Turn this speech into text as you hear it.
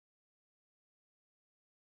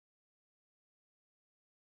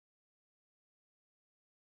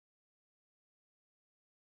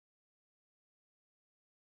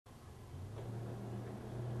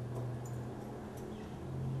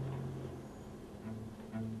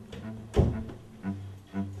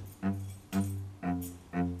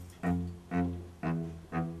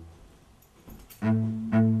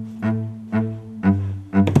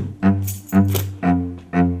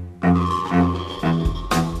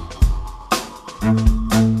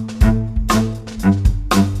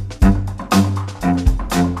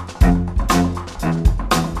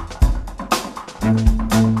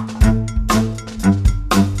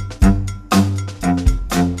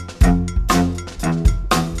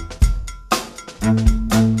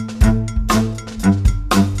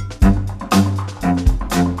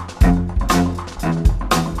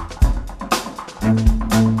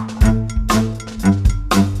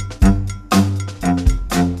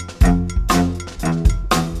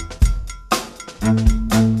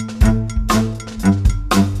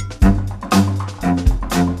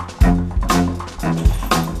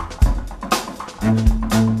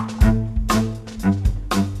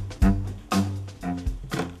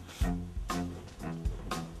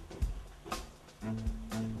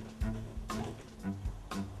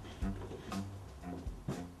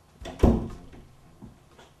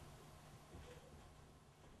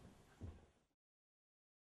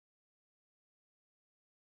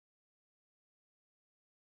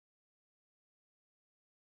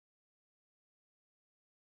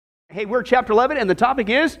Hey, we're chapter 11, and the topic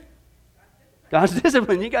is God's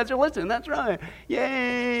discipline. You guys are listening. That's right.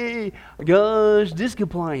 Yay! God's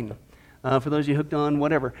discipline. For those of you hooked on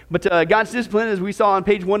whatever. But God's discipline, as we saw on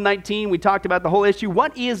page 119, we talked about the whole issue.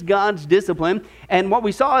 What is God's discipline? And what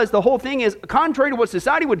we saw is the whole thing is, contrary to what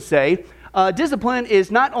society would say, discipline is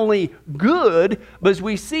not only good, but as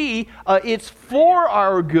we see, it's for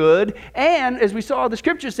our good. And as we saw, the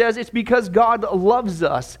scripture says it's because God loves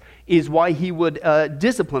us is why he would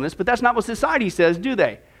discipline us. But that's not what society says, do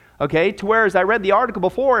they? Okay, to where, as I read the article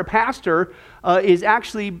before, a pastor is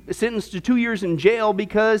actually sentenced to 2 years in jail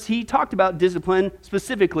because he talked about discipline,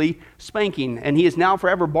 specifically spanking. And he is now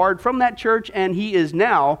forever barred from that church, and he is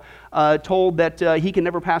now told that he can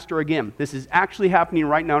never pastor again. This is actually happening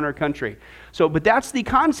right now in our country. So, but that's the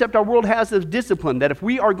concept our world has of discipline, that if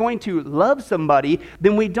we are going to love somebody,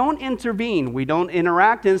 then we don't intervene, we don't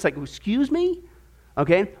interact, and it's like, excuse me?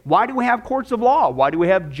 Okay, why do we have courts of law? Why do we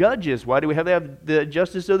have judges? Why do we have the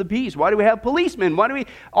justice of the peace? Why do we have policemen?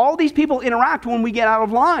 All these people interact when we get out of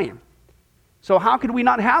line. So how could we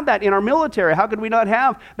not have that in our military? How could we not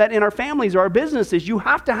have that in our families or our businesses? You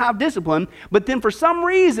have to have discipline, but then for some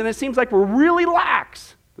reason it seems like we're really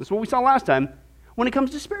lax. That's what we saw last time when it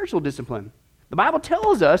comes to spiritual discipline. The Bible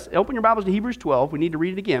tells us, open your Bibles to Hebrews 12, we need to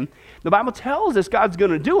read it again. The Bible tells us God's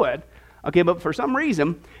going to do it. Okay, but for some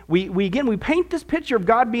reason, we paint this picture of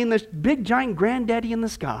God being this big, giant granddaddy in the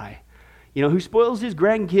sky, you know, who spoils his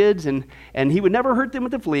grandkids, and he would never hurt them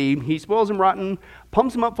with a flea. He spoils them rotten,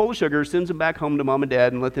 pumps them up full of sugar, sends them back home to mom and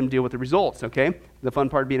dad, and let them deal with the results, okay? The fun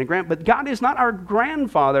part of being a but God is not our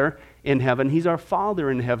grandfather in heaven. He's our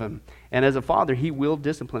Father in heaven. And as a father, he will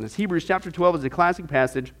discipline us. Hebrews chapter 12 is a classic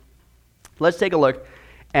passage. Let's take a look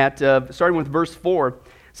at, starting with verse 4. It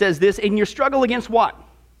says this, in your struggle against what?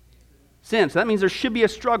 Sin. So that means there should be a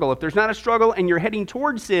struggle. If there's not a struggle and you're heading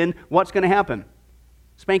towards sin, what's going to happen?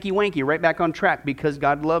 Spanky wanky, right back on track because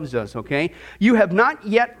God loves us, okay? You have not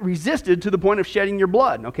yet resisted to the point of shedding your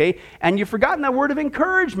blood, okay? And you've forgotten that word of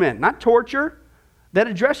encouragement, not torture, that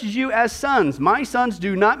addresses you as sons. My sons,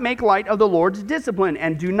 do not make light of the Lord's discipline,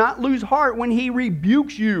 and do not lose heart when he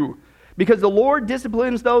rebukes you, because the Lord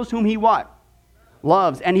disciplines those whom he what?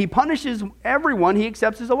 Loves. And he punishes everyone he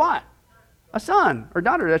accepts as a what? A son or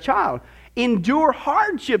daughter, a child. Endure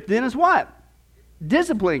hardship then as what?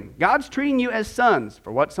 Discipline. God's treating you as sons.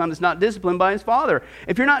 For what son is not disciplined by his father?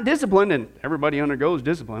 If you're not disciplined, and everybody undergoes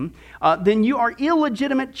discipline, then you are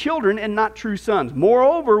illegitimate children and not true sons.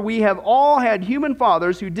 Moreover, we have all had human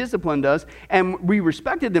fathers who disciplined us, and we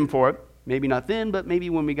respected them for it. Maybe not then, but maybe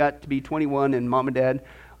when we got to be 21 and mom and dad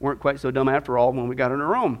weren't quite so dumb after all when we got on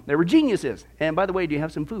our own. They were geniuses. And by the way, do you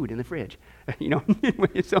have some food in the fridge? You know,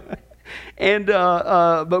 anyway, so,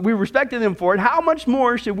 but we respected them for it. How much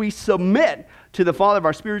more should we submit to the Father of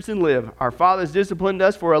our spirits and live? Our fathers disciplined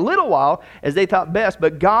us for a little while as they thought best,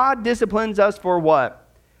 but God disciplines us for what?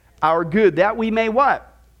 Our good, that we may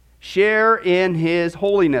what? Share in his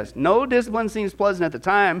holiness. No discipline seems pleasant at the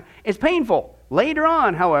time. It's painful. Later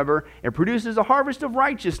on, however, it produces a harvest of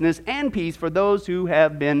righteousness and peace for those who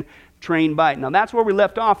have been trained by it. Now, that's where we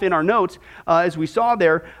left off in our notes. As we saw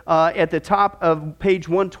there at the top of page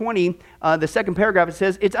 120, the second paragraph, it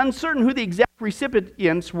says, it's uncertain who the exact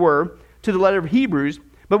recipients were to the letter of Hebrews,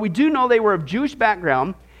 but we do know they were of Jewish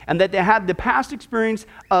background and that they had the past experience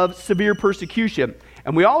of severe persecution.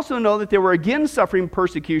 And we also know that they were again suffering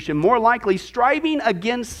persecution, more likely striving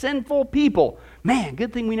against sinful people. Man,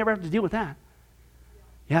 good thing we never have to deal with that.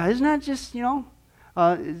 Yeah, isn't that just,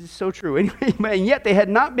 it's so true. Anyway, and yet they had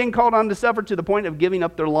not been called on to suffer to the point of giving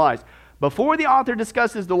up their lives. Before the author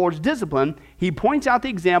discusses the Lord's discipline, he points out the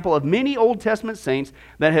example of many Old Testament saints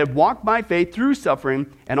that have walked by faith through suffering,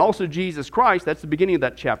 and also Jesus Christ, that's the beginning of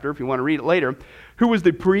that chapter if you want to read it later, who was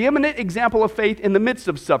the preeminent example of faith in the midst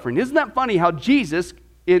of suffering. Isn't that funny how Jesus,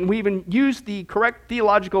 and we even use the correct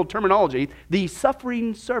theological terminology, the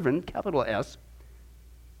suffering servant, capital S,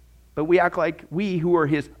 but we act like we who are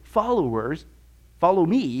his followers, follow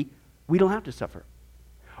me, we don't have to suffer.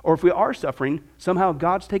 Or if we are suffering, somehow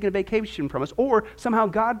God's taking a vacation from us, or somehow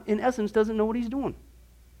God, in essence, doesn't know what he's doing.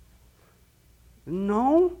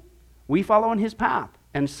 No, we follow on his path.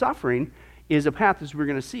 And suffering is a path, as we're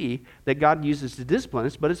going to see, that God uses to discipline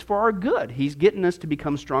us, but it's for our good. He's getting us to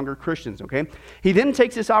become stronger Christians, okay? He then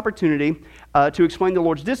takes this opportunity to explain the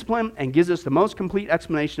Lord's discipline and gives us the most complete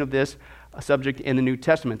explanation of this subject in the New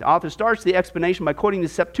Testament. The author starts the explanation by quoting the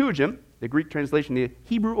Septuagint, the Greek translation of the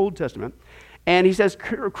Hebrew Old Testament, and he says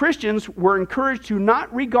Christians were encouraged to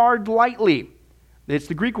not regard lightly. It's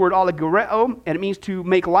the Greek word allegoreo, and it means to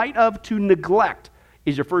make light of, to neglect,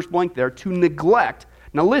 is your first blank there, to neglect.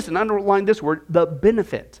 Now listen, underline this word, the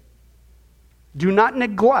benefit. Do not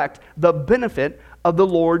neglect the benefit of the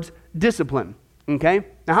Lord's discipline, okay?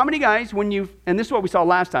 Now how many guys, and this is what we saw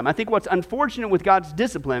last time, I think what's unfortunate with God's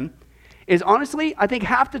discipline is honestly, I think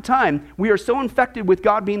half the time we are so infected with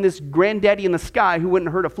God being this granddaddy in the sky who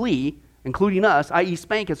wouldn't hurt a flea, including us, i.e.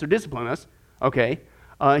 spank us or discipline us, okay?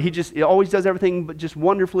 He always does everything but just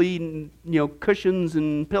wonderfully, cushions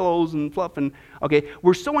and pillows and fluff, and okay,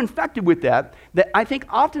 we're so infected with that I think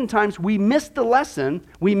oftentimes we miss the lesson,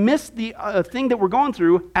 we miss the thing that we're going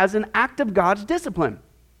through as an act of God's discipline.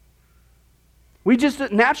 We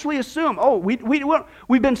just naturally assume,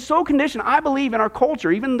 we've been so conditioned, I believe, in our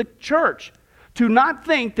culture, even the church, to not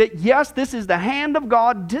think that, yes, this is the hand of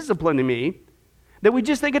God disciplining me, that we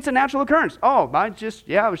just think it's a natural occurrence. Oh, one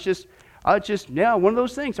of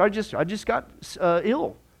those things. I just got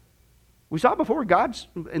ill. We saw before, God's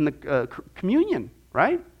in the communion,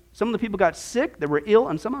 right? Some of the people got sick, they were ill,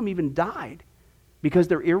 and some of them even died because of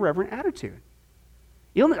their irreverent attitude.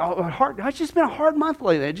 Illness, it's just been a hard month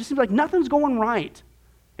lately. It just seems like nothing's going right.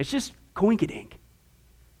 It's just coinkydink.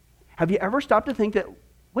 Have you ever stopped to think that,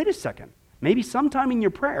 wait a second, maybe sometime in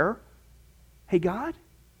your prayer, hey, God,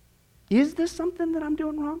 is this something that I'm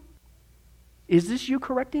doing wrong? Is this you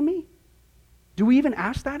correcting me? Do we even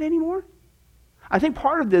ask that anymore? I think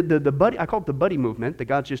part of the buddy, I call it the buddy movement, that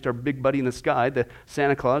God's just our big buddy in the sky, the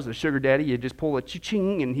Santa Claus, the sugar daddy, you just pull a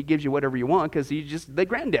cha-ching and he gives you whatever you want because he's just the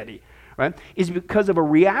granddaddy, right? Is because of a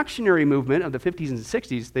reactionary movement of the 50s and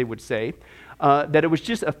 60s, they would say, that it was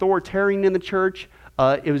just authoritarian in the church,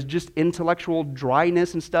 it was just intellectual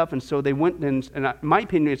dryness and stuff, and so they went, and in my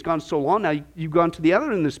opinion, it's gone so long now, you've gone to the other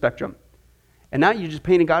end of the spectrum. And now you're just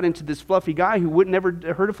painting God into this fluffy guy who would never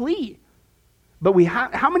hurt a flea. But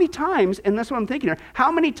how many times, and that's what I'm thinking here, how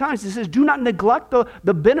many times it says, do not neglect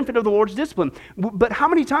the benefit of the Lord's discipline. But how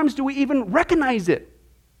many times do we even recognize it?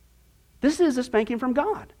 This is a spanking from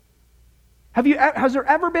God. Has there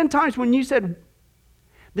ever been times when you said,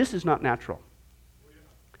 this is not natural?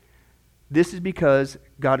 This is because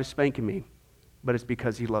God is spanking me, but it's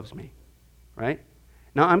because he loves me, right?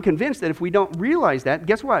 Now, I'm convinced that if we don't realize that,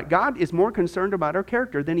 guess what? God is more concerned about our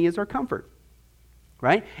character than he is our comfort,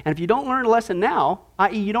 right? And if you don't learn a lesson now,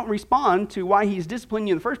 i.e. you don't respond to why he's disciplining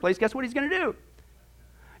you in the first place, guess what he's going to do?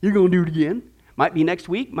 You're going to do it again. Might be next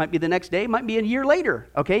week, might be the next day, might be a year later,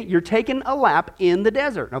 okay? You're taking a lap in the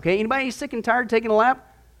desert, okay? Anybody sick and tired of taking a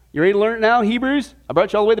lap? You ready to learn it now, Hebrews? I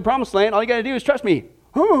brought you all the way to the promised land. All you got to do is trust me.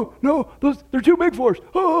 Oh, no, they're too big for us.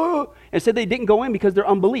 Oh. And said they didn't go in because of their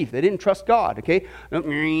unbelief. They didn't trust God, okay?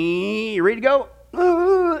 You ready to go?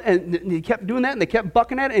 Oh. And they kept doing that, and they kept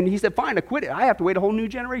bucking at it, and he said, fine, I quit it. I have to wait a whole new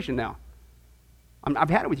generation now. I've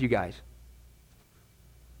had it with you guys,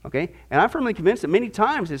 okay? And I'm firmly convinced that many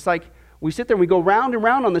times it's like we sit there and we go round and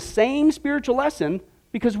round on the same spiritual lesson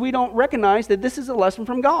because we don't recognize that this is a lesson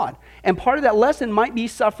from God. And part of that lesson might be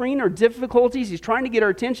suffering or difficulties. He's trying to get our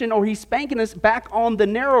attention, or he's spanking us back on the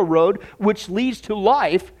narrow road, which leads to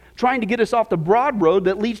life, trying to get us off the broad road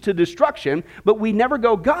that leads to destruction. But we never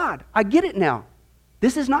go, God, I get it now.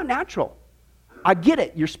 This is not natural. I get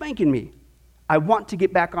it. You're spanking me. I want to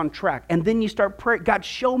get back on track. And then you start praying, God,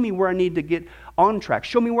 show me where I need to get on track.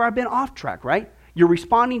 Show me where I've been off track, right? You're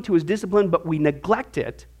responding to his discipline, but we neglect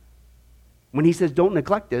it. When he says don't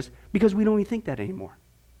neglect this, because we don't even think that anymore.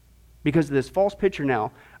 Because of this false picture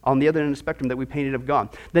now on the other end of the spectrum that we painted of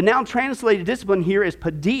God. The noun translated discipline here is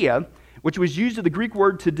paideia, which was used as the Greek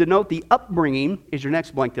word to denote the upbringing, is your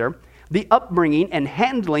next blank there, the upbringing and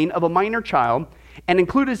handling of a minor child, and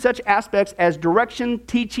included such aspects as direction,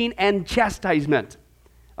 teaching, and chastisement.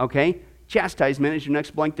 Okay? chastisement is your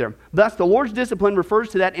next blank there. Thus, the Lord's discipline refers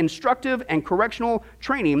to that instructive and correctional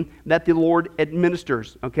training that the Lord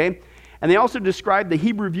administers, okay? And they also describe the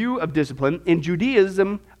Hebrew view of discipline. In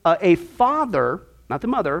Judaism, a father, not the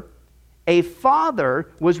mother, a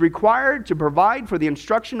father was required to provide for the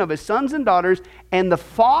instruction of his sons and daughters, and the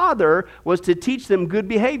father was to teach them good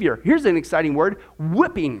behavior. Here's an exciting word,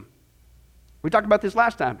 whipping. We talked about this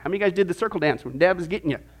last time. How many of you guys did the circle dance when Dad was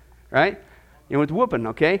getting you, right? You went whooping,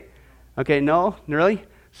 okay? Okay, no, really?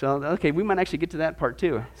 So, okay, we might actually get to that part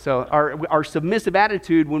too. So our submissive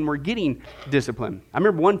attitude when we're getting discipline. I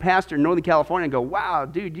remember one pastor in Northern California go, wow,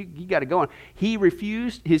 dude, you got to go on. He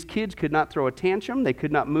refused. His kids could not throw a tantrum. They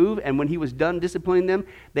could not move. And when he was done disciplining them,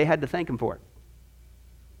 they had to thank him for it.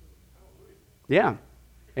 Yeah.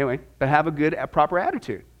 Anyway, but have a good, proper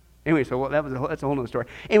attitude. Anyway, so that's a whole other story.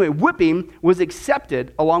 Anyway, whipping was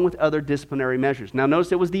accepted along with other disciplinary measures. Now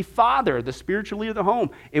notice it was the father, the spiritual leader of the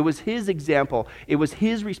home. It was his example. It was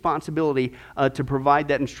his responsibility to provide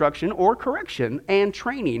that instruction or correction and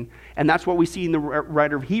training. And that's what we see in the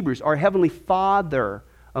writer of Hebrews. Our heavenly Father,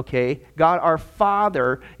 okay? God, our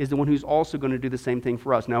Father, is the one who's also going to do the same thing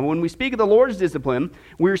for us. Now, when we speak of the Lord's discipline,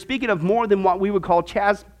 we're speaking of more than what we would call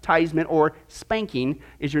chastisement or spanking,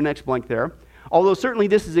 is your next blank there. Although certainly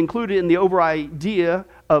this is included in the overall idea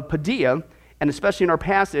of paideia, and especially in our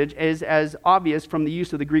passage, is as obvious from the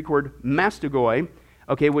use of the Greek word mastagoi,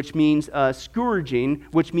 okay, which means scourging,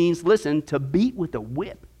 which means, listen, to beat with a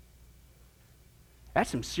whip.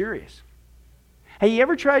 That's some serious. Have you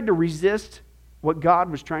ever tried to resist what God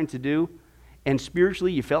was trying to do, and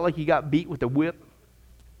spiritually you felt like you got beat with a whip?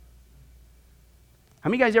 How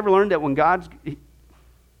many of you guys ever learned that when God's...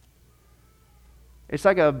 It's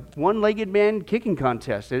like a one-legged man kicking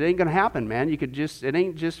contest. It ain't going to happen, man.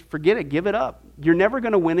 Forget it, give it up. You're never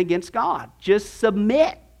going to win against God. Just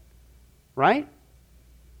submit, right?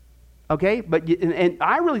 Okay, and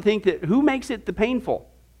I really think that who makes it the painful?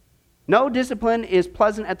 No discipline is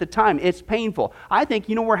pleasant at the time. It's painful. I think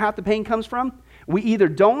you know where half the pain comes from? We either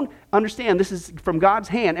don't understand this is from God's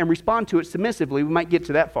hand and respond to it submissively. We might get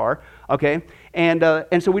to that far, okay? And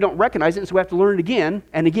so we don't recognize it, and so we have to learn it again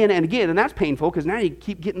and again and again, and that's painful because now you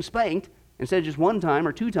keep getting spanked instead of just one time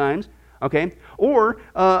or two times, okay? Or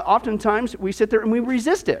oftentimes we sit there and we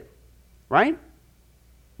resist it, right?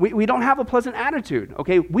 We don't have a pleasant attitude,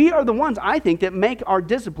 okay? We are the ones, I think, that make our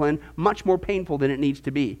discipline much more painful than it needs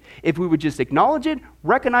to be. If we would just acknowledge it,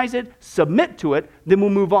 recognize it, submit to it, then we'll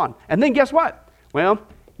move on. And then guess what? Well,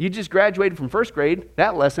 you just graduated from first grade,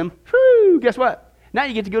 that lesson. Whew, guess what? Now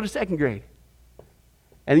you get to go to second grade.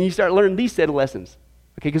 And then you start learning these set of lessons.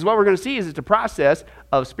 Okay, because what we're going to see is it's a process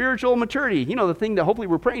of spiritual maturity. You know, the thing that hopefully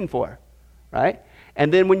we're praying for, right?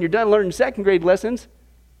 And then when you're done learning second grade lessons,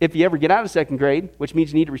 if you ever get out of second grade, which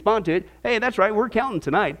means you need to respond to it, hey, that's right, we're counting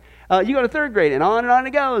tonight. You go to third grade, and on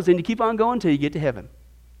it goes, and you keep on going until you get to heaven,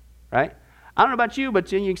 right? I don't know about you,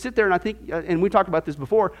 but you sit there and I think, and we talked about this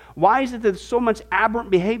before, why is it that there's so much aberrant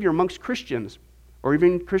behavior amongst Christians or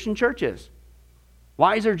even Christian churches?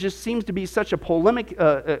 Why is there just seems to be such a polemic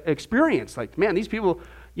experience? Like, man, these people,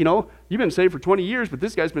 you know, you've been saved for 20 years, but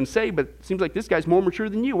this guy's been saved, but it seems like this guy's more mature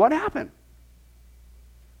than you. What happened?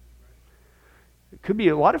 It could be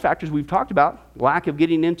a lot of factors we've talked about. Lack of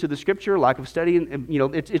getting into the scripture, lack of studying. You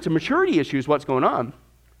know, it's a maturity issue is what's going on.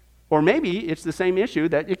 Or maybe it's the same issue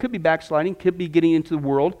that it could be backsliding, could be getting into the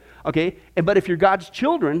world, okay? But if you're God's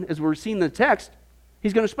children, as we're seeing in the text,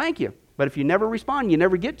 he's going to spank you. But if you never respond, you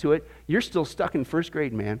never get to it, you're still stuck in first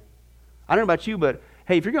grade, man. I don't know about you, but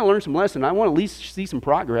hey, if you're going to learn some lesson, I want to at least see some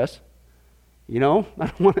progress. You know, I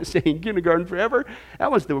don't want to stay in kindergarten forever. That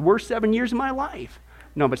was the worst 7 years of my life.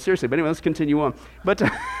 No, but seriously, but anyway, let's continue on. But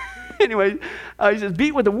anyway, he says,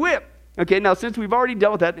 beat with a whip. Okay, now since we've already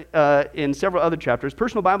dealt with that in several other chapters,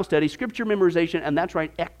 personal Bible study, scripture memorization, and that's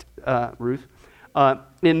right, Ruth,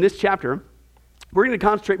 in this chapter, we're going to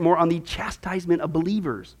concentrate more on the chastisement of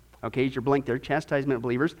believers. Okay, here's your blank there, chastisement of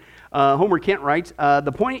believers. Homer Kent writes,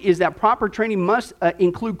 the point is that proper training must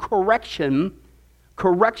include correction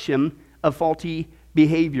of faulty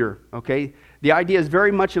behavior, okay? The idea is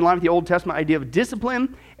very much in line with the Old Testament idea of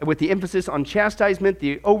discipline, with the emphasis on chastisement.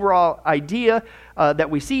 The overall idea that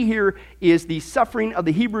we see here is the suffering of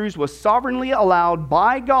the Hebrews was sovereignly allowed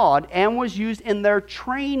by God and was used in their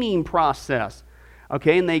training process.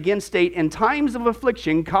 Okay, and they again state, in times of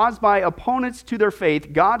affliction caused by opponents to their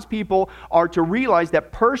faith, God's people are to realize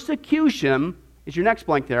that persecution, is your next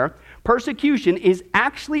blank there, persecution is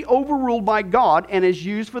actually overruled by God and is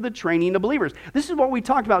used for the training of believers. This is what we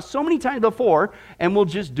talked about so many times before, and we'll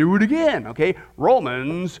just do it again, okay?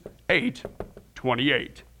 Romans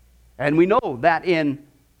 8:28. And we know that in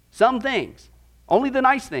some things, only the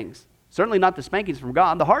nice things, Certainly not the spankings from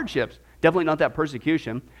God, the hardships. Definitely not that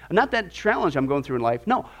persecution. Not that challenge I'm going through in life.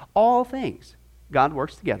 No, all things. God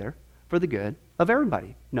works together for the good of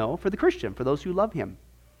everybody. No, for the Christian, for those who love him.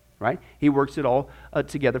 Right? He works it all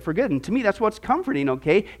together for good. And to me, that's what's comforting,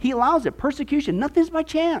 okay? He allows it. Persecution, nothing's by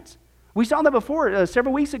chance. We saw that before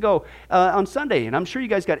several weeks ago on Sunday, and I'm sure you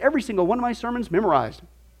guys got every single one of my sermons memorized.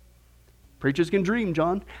 Preachers can dream,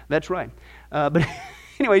 John. That's right. But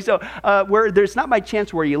anyway, so where there's not by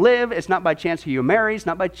chance where you live, it's not by chance who you marry, it's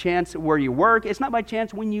not by chance where you work, it's not by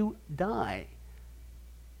chance when you die.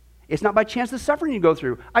 It's not by chance the suffering you go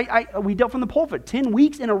through. We dealt from the pulpit 10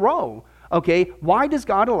 weeks in a row. Okay, why does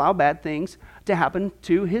God allow bad things to happen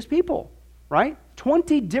to his people, right?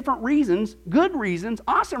 20 different reasons, good reasons,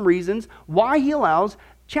 awesome reasons why he allows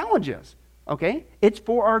challenges, okay? It's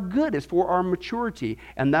for our good, it's for our maturity,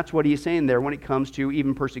 and that's what he's saying there when it comes to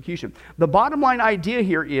even persecution. The bottom line idea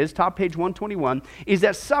here is, top page 121, is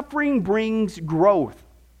that suffering brings growth,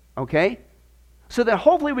 okay? So that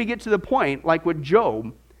hopefully we get to the point, like with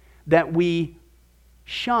Job, that we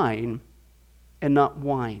shine and not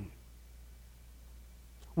whine.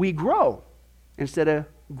 We grow instead of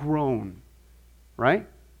groan, right?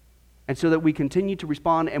 And so that we continue to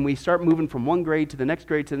respond and we start moving from one grade to the next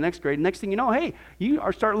grade to the next grade. Next thing you know, hey, you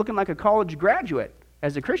are start looking like a college graduate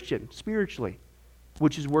as a Christian spiritually,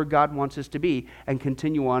 which is where God wants us to be, and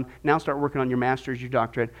continue on. Now start working on your master's, your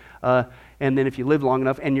doctorate, and then if you live long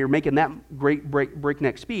enough and you're making that great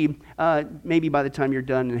breakneck speed, maybe by the time you're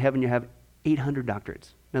done in heaven you have 800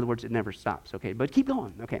 doctorates. In other words, it never stops, okay? But keep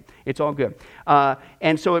going, okay? It's all good.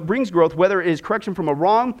 And so it brings growth, whether it is correction from a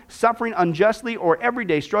wrong, suffering unjustly, or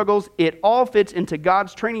everyday struggles. It all fits into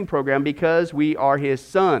God's training program because we are his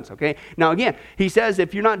sons, okay? Now, again, he says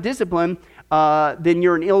if you're not disciplined, then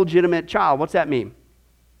you're an illegitimate child. What's that mean?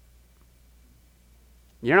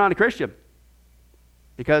 You're not a Christian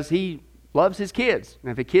because he loves his kids.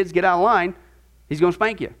 And if the kids get out of line, he's going to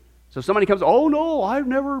spank you. So if somebody comes, oh no, I've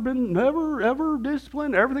never ever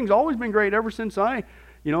disciplined. Everything's always been great ever since I,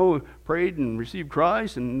 prayed and received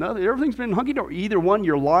Christ, and everything's been hunky-dory. Either one,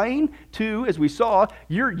 you're lying. Two, as we saw,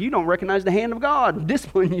 you don't recognize the hand of God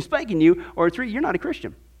disciplining you, spanking you. Or three, you're not a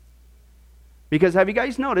Christian. Because have you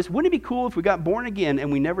guys noticed, wouldn't it be cool if we got born again and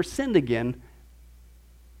we never sinned again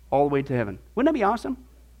all the way to heaven? Wouldn't that be awesome?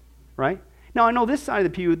 Right? Now, I know this side of the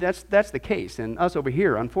pew, that's the case. And us over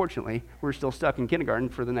here, unfortunately, we're still stuck in kindergarten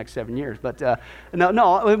for the next 7 years. But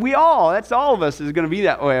no, that's all of us is going to be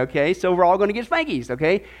that way, okay? So we're all going to get spankies,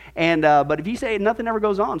 okay? And but if you say nothing ever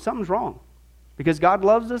goes on, something's wrong. Because God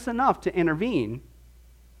loves us enough to intervene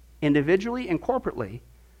individually and corporately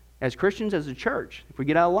as Christians, as a church. If we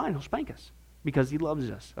get out of line, he'll spank us. Because he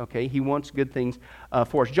loves us, okay? He wants good things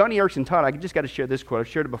for us. Johnny Erickson taught, I just got to share this quote. I've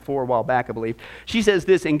shared it before a while back, I believe. She says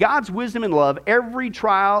this, in God's wisdom and love, every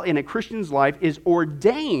trial in a Christian's life is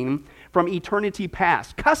ordained from eternity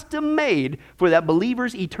past, custom made for that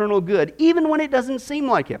believer's eternal good, even when it doesn't seem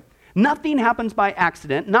like it. Nothing happens by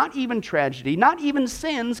accident, not even tragedy, not even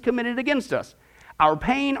sins committed against us. Our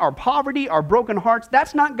pain, our poverty, our broken hearts,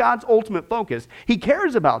 that's not God's ultimate focus. He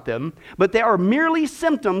cares about them, but they are merely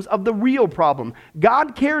symptoms of the real problem.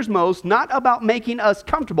 God cares most not about making us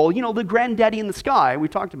comfortable, the granddaddy in the sky we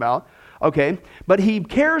talked about, okay? But he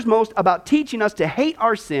cares most about teaching us to hate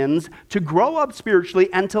our sins, to grow up spiritually,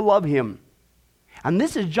 and to love him. And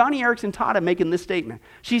this is Johnny Erickson Tata making this statement.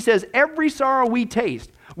 She says, every sorrow we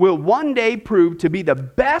taste will one day prove to be the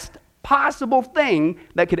best possible thing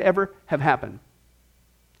that could ever have happened.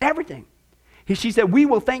 Everything. She said, we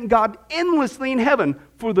will thank God endlessly in heaven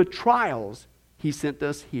for the trials he sent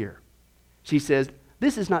us here. She says,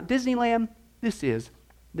 this is not Disneyland, this is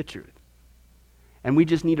the truth. And we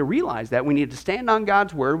just need to realize that. We need to stand on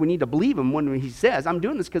God's word. We need to believe him when he says, I'm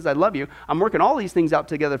doing this because I love you. I'm working all these things out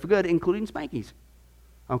together for good, including spankies.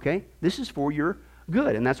 Okay? This is for your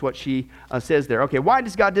good. And that's what she says there. Okay, why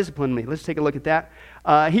does God discipline me? Let's take a look at that.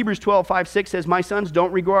 Hebrews 12:5-6 says, my sons,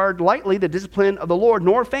 don't regard lightly the discipline of the Lord,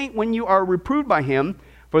 nor faint when you are reproved by him.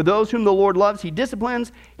 For those whom the Lord loves, he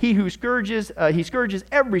disciplines. He scourges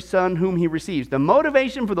every son whom he receives. The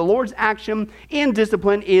motivation for the Lord's action in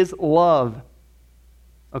discipline is love.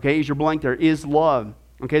 Okay, is your blank there, is love.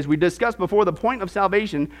 Okay, as we discussed before, the point of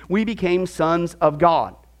salvation, we became sons of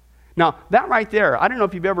God. Now, that right there, I don't know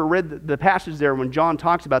if you've ever read the passage there when John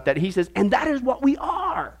talks about that. He says, and that is what we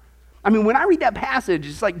are. I mean, when I read that passage,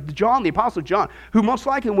 it's like John, the Apostle John, who most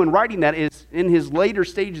likely when writing that is in his later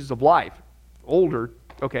stages of life, older,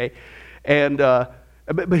 okay, and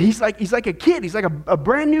but he's like a kid. He's like a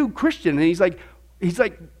brand new Christian, and he's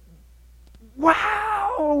like,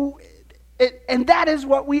 wow. And that is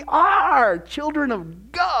what we are, children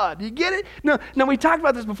of God. You get it? No, we talked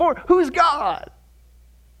about this before. Who is God?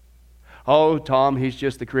 Oh, Tom, he's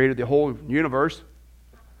just the creator of the whole universe.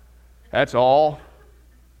 That's all.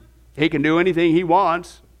 He can do anything he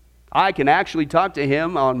wants. I can actually talk to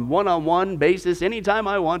him on one-on-one basis anytime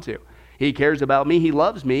I want to. He cares about me. He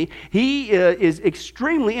loves me. He is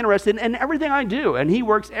extremely interested in everything I do, and he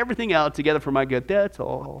works everything out together for my good. That's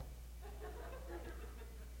all.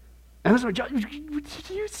 And that's what,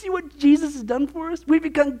 do you see what Jesus has done for us? We've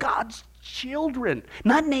become God's children,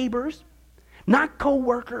 not neighbors, not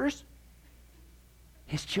co-workers,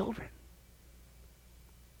 his children.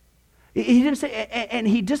 He didn't say, and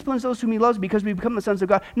he disciplines those whom he loves because we become the sons of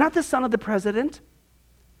God. Not the son of the president,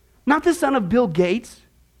 not the son of Bill Gates.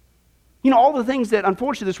 You know, all the things that,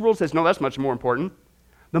 unfortunately, this world says, no, that's much more important.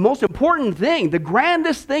 The most important thing, the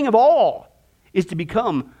grandest thing of all, is to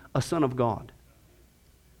become a son of God.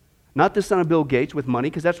 Not the son of Bill Gates with money,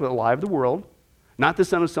 because that's the lie of the world. Not the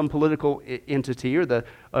son of some political entity or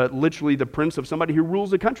literally the prince of somebody who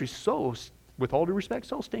rules the country. So, with all due respect,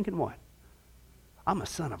 so stinking what? I'm a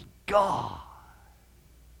son of God.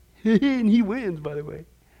 And he wins, by the way.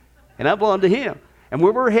 And I belong to him. And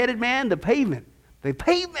where we're headed, man, the pavement. The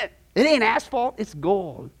pavement. It ain't asphalt, it's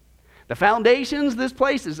gold. The foundations, this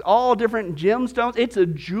place is all different gemstones. It's a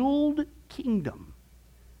jeweled kingdom.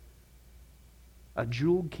 A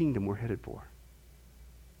jeweled kingdom we're headed for.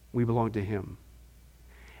 We belong to him.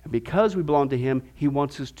 And because we belong to him, he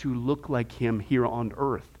wants us to look like him here on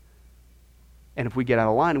earth. And if we get out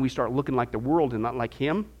of line and we start looking like the world and not like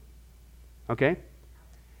him, okay,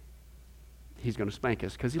 he's going to spank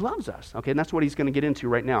us because he loves us. Okay, and that's what he's going to get into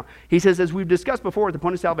right now. He says, as we've discussed before, at the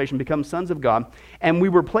point of salvation, become sons of God, and we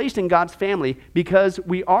were placed in God's family because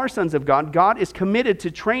we are sons of God. God is committed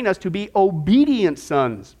to train us to be obedient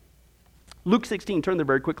sons. Luke 16, turn there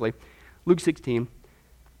very quickly. Luke 16,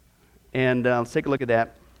 and let's take a look at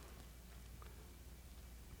that.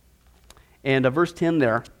 And verse 10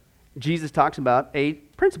 there, Jesus talks about a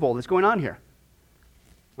principle that's going on here.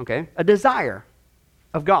 Okay, a desire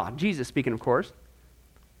of God. Jesus speaking, of course.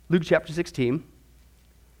 Luke chapter 16,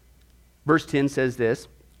 verse 10 says this,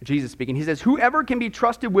 Jesus speaking. He says, whoever can be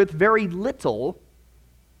trusted with very little,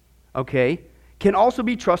 okay, can also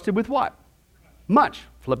be trusted with what? Much.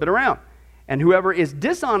 Flip it around. And whoever is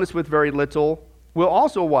dishonest with very little will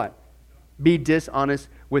also what? Be dishonest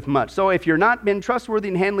with much. So if you're not been trustworthy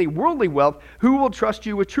in handling worldly wealth, who will trust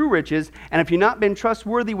you with true riches? And if you've not been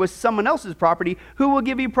trustworthy with someone else's property, who will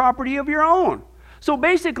give you property of your own? So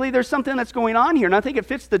basically, there's something that's going on here, and I think it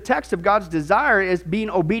fits the text of God's desire as being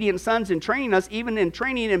obedient sons and training us, even in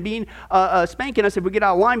training and being spanking us if we get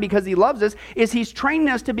out of line because he loves us, is he's training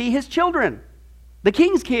us to be his children, the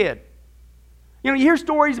king's kid. You know, you hear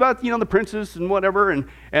stories about, the princes and whatever, and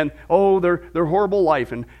their horrible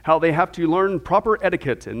life and how they have to learn proper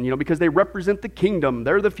etiquette, and, because they represent the kingdom.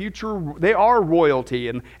 They're the future, they are royalty,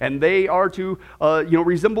 and they are to,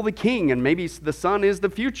 resemble the king, and maybe the son is the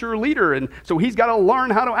future leader, and so he's got to learn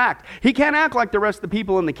how to act. He can't act like the rest of the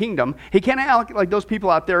people in the kingdom. He can't act like those people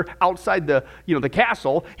out there outside the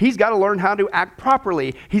castle. He's got to learn how to act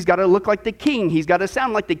properly. He's got to look like the king. He's got to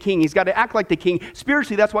sound like the king. He's got to act like the king.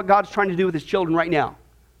 Spiritually, that's what God's trying to do with his children right now.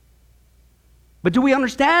 But do we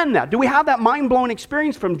understand that? Do we have that mind-blowing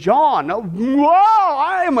experience from John? Oh, whoa,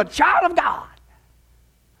 I am a child of God.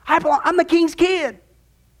 I'm the king's kid.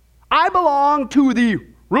 I belong to the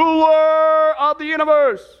ruler of the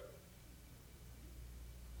universe.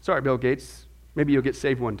 Sorry, Bill Gates. Maybe you'll get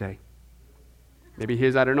saved one day. Maybe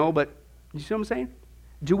his, I don't know, but you see what I'm saying?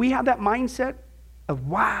 Do we have that mindset of,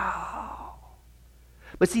 wow?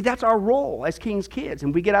 But see, that's our role as king's kids,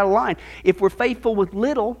 and we get out of line. If we're faithful with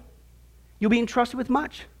little, you'll be entrusted with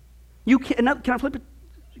much. Can I flip it?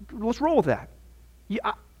 Let's roll with that.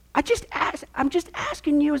 I'm just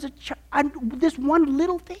asking you as a child, this one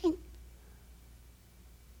little thing.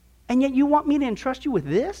 And yet you want me to entrust you with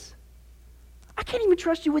this? I can't even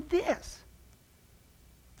trust you with this.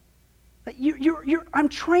 I'm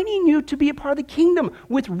training you to be a part of the kingdom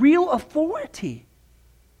with real authority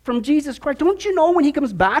from Jesus Christ. Don't you know when he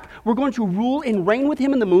comes back, we're going to rule and reign with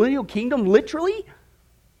him in the millennial kingdom, literally?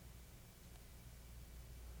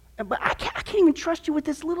 But I can't even trust you with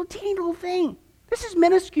this teeny little thing. This is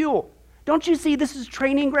minuscule. Don't you see this is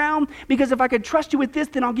training ground? Because if I could trust you with this,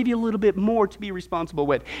 then I'll give you a little bit more to be responsible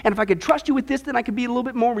with. And if I could trust you with this, then I could be a little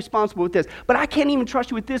bit more responsible with this. But I can't even trust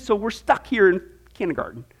you with this, so we're stuck here in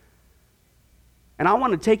kindergarten. And I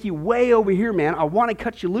want to take you way over here, man. I want to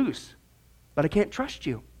cut you loose. But I can't trust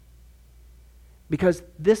you. Because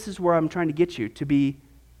this is where I'm trying to get you to be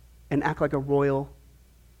and act like a royal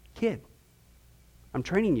kid. I'm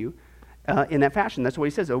training you. in that fashion. That's what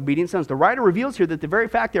he says, obedient sons. The writer reveals here that the very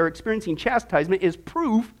fact they're experiencing chastisement is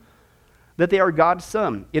proof that they are God's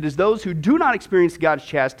son. It is those who do not experience God's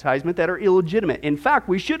chastisement that are illegitimate. In fact,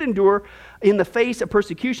 we should endure in the face of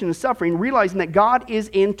persecution and suffering, realizing that God is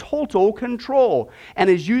in total control and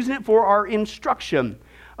is using it for our instruction.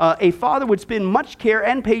 A father would spend much care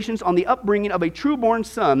and patience on the upbringing of a true-born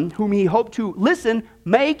son whom he hoped to, listen,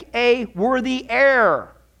 make a worthy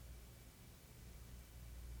heir.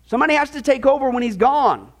 Somebody has to take over when he's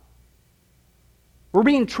gone. We're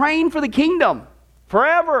being trained for the kingdom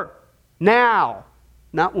forever. Now,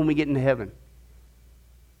 not when we get into heaven.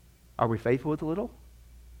 Are we faithful with the little?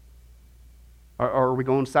 Are we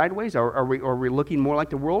going sideways? Are we looking more like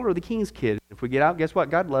the world or the king's kid? If we get out, guess what?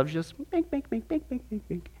 God loves you.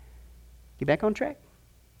 Bink. Get back on track.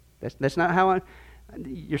 That's not how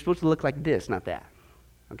you're supposed to look like this, not that.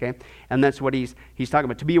 Okay? And that's what he's talking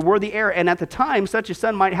about. To be a worthy heir, and at the time, such a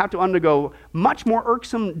son might have to undergo much more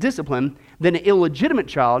irksome discipline than an illegitimate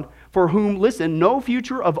child for whom, listen, no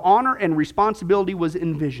future of honor and responsibility was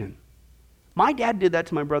envisioned. My dad did that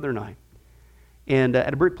to my brother and I, and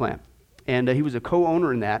at a brick plant. And he was a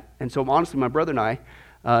co-owner in that. And so honestly, my brother and I,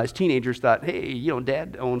 as teenagers, thought, hey,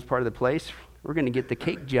 Dad owns part of the place. We're going to get the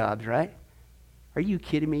cake jobs, right? Are you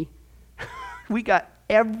kidding me? We got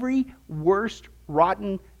every worst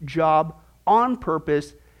rotten job on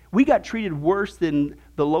purpose. We got treated worse than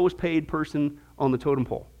the lowest paid person on the totem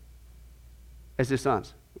pole as his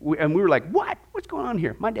sons. And we were like, what? What's going on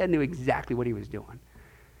here? My dad knew exactly what he was doing.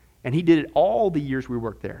 And he did it all the years we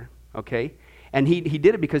worked there, okay? And he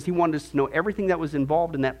did it because he wanted us to know everything that was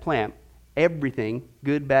involved in that plant, everything,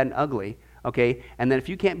 good, bad, and ugly, okay? And then if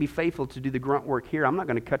you can't be faithful to do the grunt work here, I'm not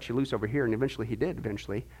going to cut you loose over here. And eventually he did,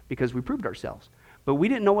 because we proved ourselves. But we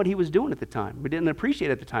didn't know what he was doing at the time. We didn't appreciate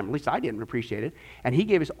it at the time. At least I didn't appreciate it. And he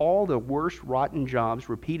gave us all the worst, rotten jobs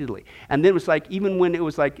repeatedly. And then it was like, even when it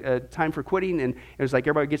was like time for quitting, and it was like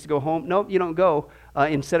everybody gets to go home. Nope, you don't go.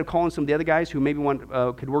 Instead of calling some of the other guys who maybe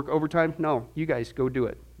could work overtime, no, you guys go do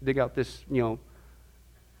it. Dig out this,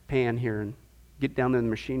 pan here and get down in the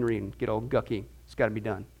machinery and get all gucky. It's got to be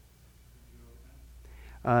done.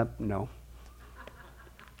 No.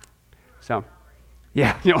 So,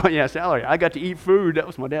 yeah, salary. I got to eat food. That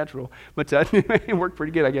was my dad's rule. But it worked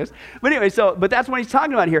pretty good, I guess. But anyway, but that's what he's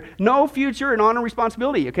talking about here. No future and honor and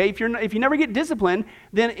responsibility, okay? If you never get disciplined,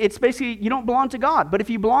 then it's basically you don't belong to God. But if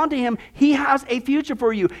you belong to him, he has a future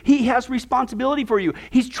for you. He has responsibility for you.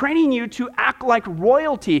 He's training you to act like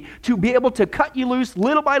royalty, to be able to cut you loose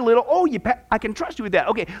little by little. Oh, I can trust you with that.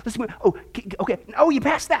 Okay, let's move. Oh, okay. Oh, you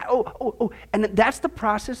passed that. Oh. And that's the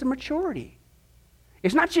process of maturity.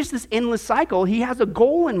 It's not just this endless cycle. He has a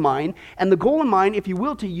goal in mind, and the goal in mind, if you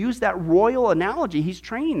will, to use that royal analogy, he's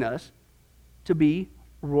training us to be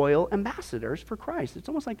royal ambassadors for Christ. It's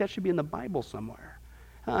almost like that should be in the Bible somewhere.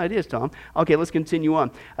 It is, Tom. Okay, let's continue on.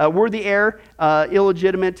 Worthy heir,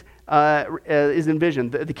 illegitimate, is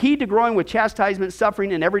envisioned. The key to growing with chastisement,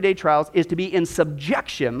 suffering, and everyday trials is to be in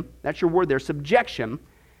subjection. That's your word there, subjection.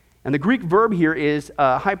 And the Greek verb here is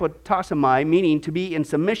hypotasomai, meaning to be in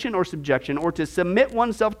submission or subjection, or to submit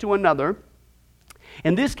oneself to another.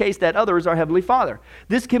 In this case, that other is our Heavenly Father.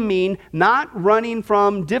 This can mean not running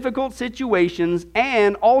from difficult situations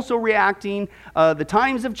and also reacting the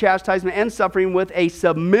times of chastisement and suffering with a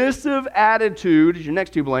submissive attitude, as your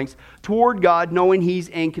next two blanks, toward God, knowing He's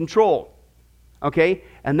in control. Okay?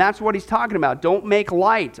 And that's what he's talking about. Don't make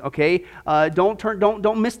light, okay?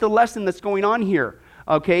 Don't miss the lesson that's going on here.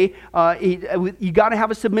 Okay, you got to have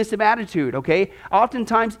a submissive attitude, okay?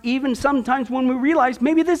 Oftentimes, even sometimes when we realize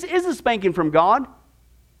maybe this is a spanking from God,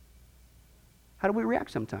 how do we react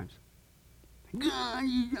sometimes?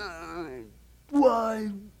 Why?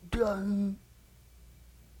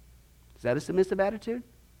 Is that a submissive attitude?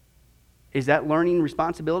 Is that learning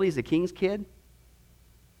responsibility as a king's kid?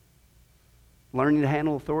 Learning to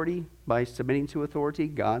handle authority by submitting to authority?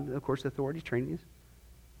 God, of course, authority, training us.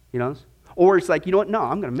 You know? Or it's like, you know what? No,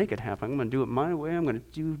 I'm going to make it happen. I'm going to do it my way. I'm going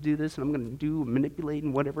to do this, and I'm going to manipulate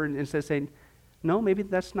and whatever. And instead of saying, no, maybe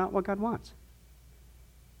that's not what God wants.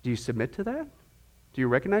 Do you submit to that? Do you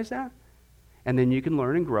recognize that? And then you can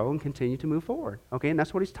learn and grow and continue to move forward. Okay, and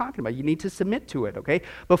that's what he's talking about. You need to submit to it, okay?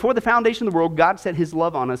 Before the foundation of the world, God set his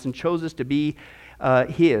love on us and chose us to be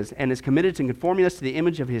his, and is committed to conforming us to the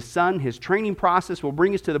image of his Son. His training process will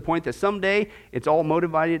bring us to the point that someday it's all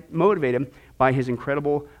motivated by his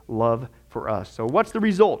incredible love for us. So what's the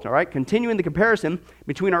result, all right? Continuing the comparison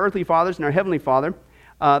between our earthly fathers and our heavenly Father,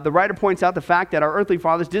 the writer points out the fact that our earthly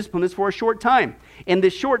father's discipline is for a short time. And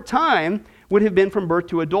this short time would have been from birth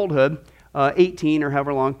to adulthood, 18 or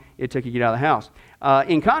however long it took you to get out of the house.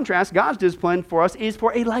 In contrast, God's discipline for us is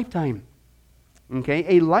for a lifetime.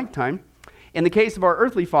 Okay, a lifetime. In the case of our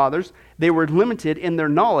earthly fathers, they were limited in their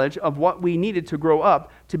knowledge of what we needed to grow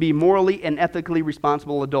up to be morally and ethically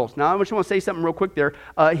responsible adults. Now, I just want to say something real quick there.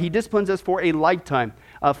 He disciplines us for a lifetime.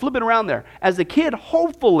 Flip it around there. As a kid,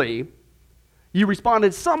 hopefully, you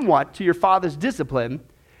responded somewhat to your father's discipline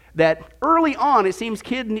that early on, it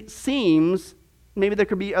seems, maybe there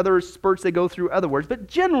could be other spurts that go through other words, but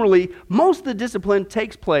generally, most of the discipline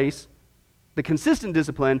takes place, the consistent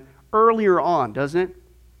discipline, earlier on, doesn't it?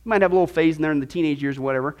 You might have a little phase in there in the teenage years or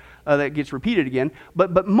whatever that gets repeated again.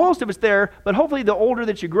 But most of it's there. But hopefully the older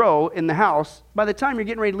that you grow in the house, by the time you're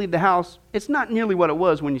getting ready to leave the house, it's not nearly what it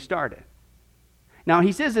was when you started. Now,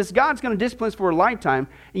 he says this, God's going to discipline us for a lifetime.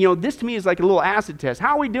 You know, this to me is like a little acid test.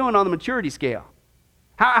 How are we doing on the maturity scale?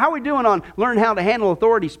 How are we doing on learning how to handle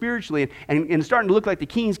authority spiritually and starting to look like the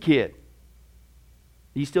king's kid?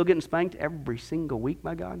 Are you still getting spanked every single week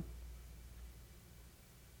by God?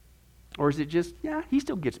 Or is it just, yeah, he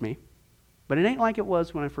still gets me, but it ain't like it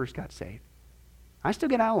was when I first got saved. I still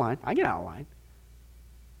get out of line. I get out of line.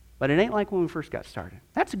 But it ain't like when we first got started.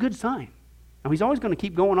 That's a good sign. Now, he's always going to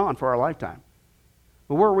keep going on for our lifetime.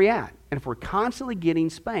 But where are we at? And if we're constantly getting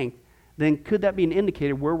spanked, then could that be an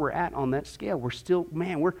indicator where we're at on that scale? We're still,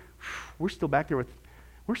 we're still back there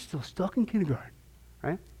we're still stuck in kindergarten,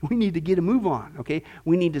 right? We need to get a move on, okay?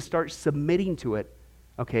 We need to start submitting to it.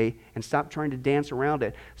 Okay, and stop trying to dance around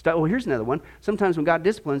it. Well, here's another one. Sometimes when God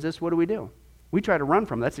disciplines us, what do? We try to run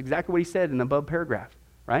from it. That's exactly what he said in the above paragraph,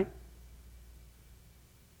 right?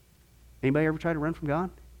 Anybody ever try to run from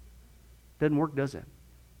God? Doesn't work, does it?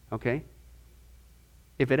 Okay?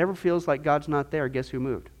 If it ever feels like God's not there, guess who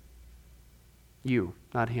moved? You,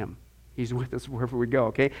 not him. He's with us wherever we go,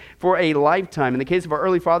 okay? For a lifetime. In the case of our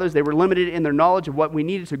early fathers, they were limited in their knowledge of what we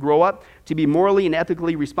needed to grow up to be morally and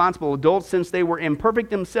ethically responsible adults. Since they were imperfect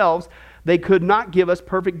themselves, they could not give us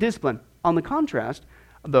perfect discipline. On the contrast,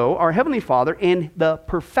 though, our Heavenly Father, in the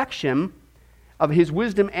perfection of his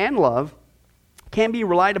wisdom and love, can be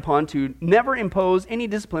relied upon to never impose any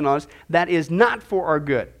discipline on us that is not for our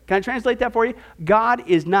good. Can I translate that for you? God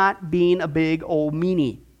is not being a big old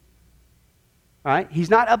meanie. All right? He's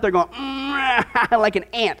not up there going, like an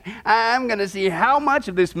ant. I'm going to see how much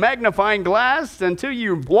of this magnifying glass until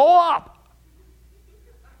you blow up.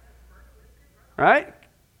 Right?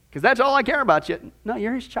 Because that's all I care about you. No,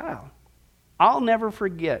 you're his child. I'll never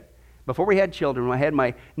forget. Before we had children, when I had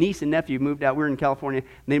my niece and nephew moved out, we were in California,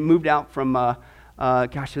 and they moved out from,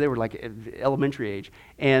 they were like elementary age.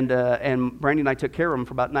 And Brandy and I took care of them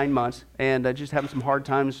for about 9 months, and just having some hard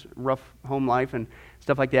times, rough home life and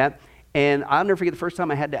stuff like that. And I'll never forget the first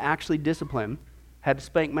time I had to actually discipline, had to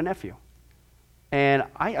spank my nephew. And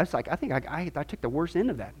I was like, I think I took the worst end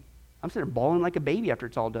of that. I'm sitting there bawling like a baby after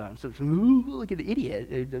it's all done. So, look at the idiot.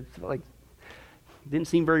 It didn't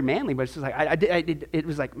seem very manly, but it's just like, it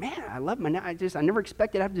was like, man, I love my, I never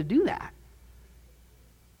expected to have to do that.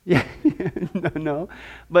 Yeah, no.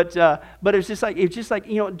 But it's just like,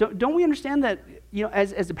 don't we understand that,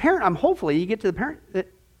 as a parent, hopefully you get to the parent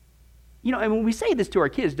that, and when we say this to our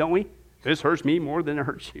kids, don't we? This hurts me more than it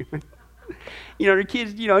hurts you. Your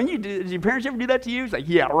kids, do your parents ever do that to you? It's like,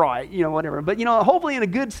 yeah, right, whatever. But, hopefully in a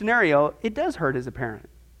good scenario, it does hurt as a parent.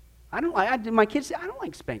 My kids say, I don't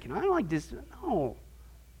like spanking. I don't like this. No.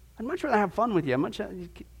 I'd much rather have fun with you.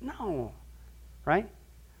 No. Right?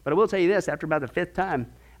 But I will tell you this, after about the 5th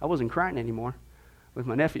time, I wasn't crying anymore with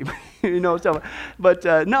my nephew. But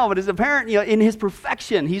as a parent, in his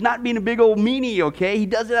perfection, he's not being a big old meanie, okay? He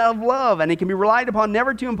does it out of love, and he can be relied upon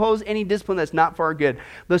never to impose any discipline that's not for our good.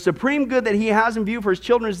 The supreme good that he has in view for his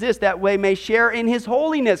children is this, that way may share in his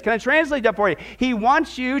holiness. Can I translate that for you? He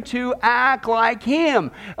wants you to act like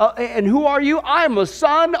him. And who are you? I am a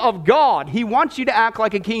son of God. He wants you to act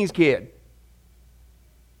like a king's kid.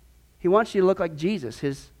 He wants you to look like Jesus,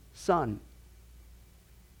 his son.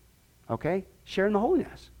 Okay? Sharing the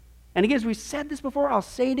holiness. And again, as we said this before, I'll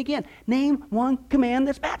say it again. Name one command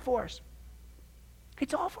that's bad for us.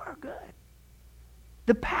 It's all for our good.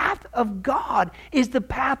 The path of God is the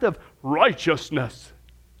path of righteousness.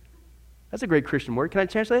 That's a great Christian word. Can I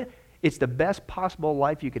translate it? It's the best possible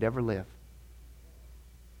life you could ever live.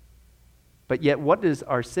 But yet, what does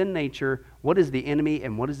our sin nature, what does the enemy,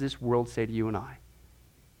 and what does this world say to you and I?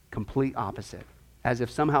 Complete opposite. As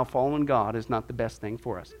if somehow following God is not the best thing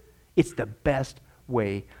for us. It's the best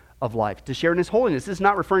way of life. To share in his holiness. This is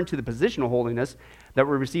not referring to the positional holiness that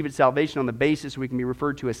we receive at salvation on the basis we can be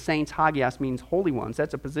referred to as saints. Hagios means holy ones.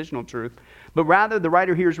 That's a positional truth. But rather, the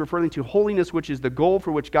writer here is referring to holiness, which is the goal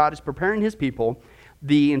for which God is preparing his people.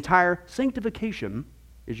 The entire sanctification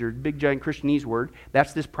is your big giant Christianese word.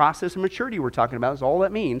 That's this process of maturity we're talking about. Is all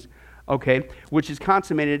that means. okay, which is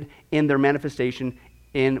consummated in their manifestation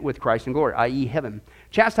with Christ in glory, i.e. heaven.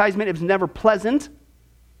 Chastisement is never pleasant.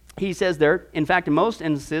 He says there, in fact, in most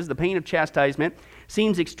instances, the pain of chastisement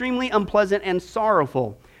seems extremely unpleasant and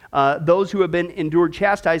sorrowful. Those who have been endured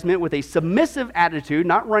chastisement with a submissive attitude,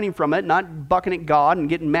 not running from it, not bucking at God and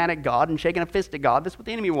getting mad at God and shaking a fist at God. That's what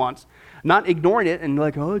the enemy wants. Not ignoring it and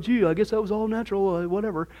like, oh, gee, I guess that was all natural,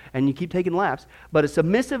 whatever. And you keep taking laps. But a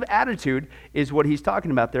submissive attitude is what he's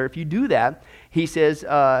talking about there. If you do that, he says,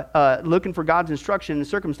 looking for God's instruction and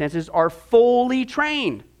circumstances are fully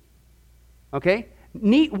trained. Okay?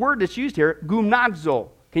 Neat word that's used here, gymnazo.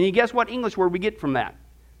 Can you guess what English word we get from that?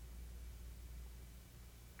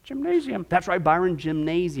 Gymnasium. That's right, Byron,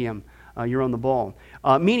 gymnasium. You're on the ball.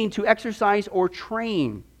 Meaning to exercise or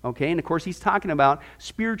train. Okay, and of course he's talking about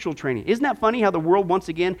spiritual training. Isn't that funny how the world once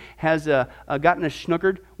again has gotten us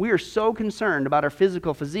snookered? We are so concerned about our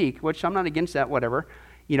physical physique, which I'm not against that, whatever.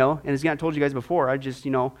 And as I told you guys before, I just,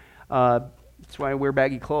 that's why I wear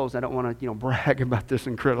baggy clothes. I don't want to, brag about this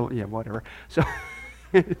incredible, whatever. So,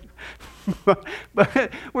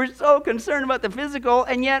 but we're so concerned about the physical,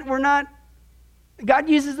 and yet we're not. God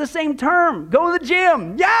uses the same term. Go to the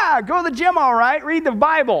gym. Yeah, go to the gym, all right. Read the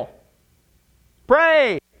Bible.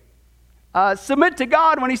 Pray. Submit to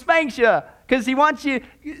God when he spanks you, because he wants you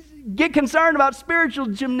to get concerned about spiritual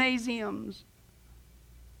gymnasiums,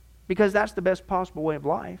 because that's the best possible way of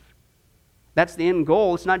life. That's the end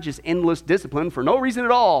goal. It's not just endless discipline for no reason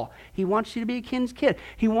at all. He wants you to be a king's kid.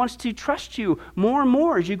 He wants to trust you more and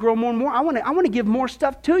more as you grow more and more. I want to give more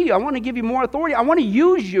stuff to you. I want to give you more authority. I want to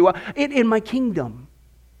use you in my kingdom.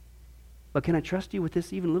 But can I trust you with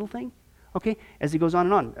this even little thing? Okay, as he goes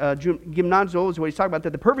on and on. Gymnazo is what he's talking about.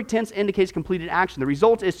 That the perfect tense indicates completed action. The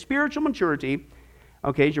result is spiritual maturity.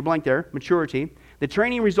 Okay, is your blank there? Maturity. The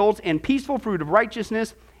training results in peaceful fruit of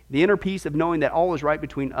righteousness, the inner peace of knowing that all is right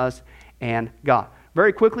between us and God.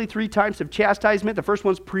 Very quickly, 3 types of chastisement. The first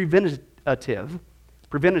one's preventative.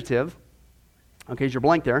 Okay, is your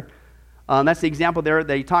blank there. That's the example there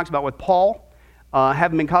that he talks about with Paul.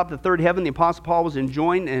 Having been caught up to the third heaven, the Apostle Paul was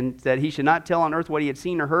enjoined and that he should not tell on earth what he had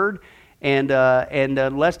seen or heard, and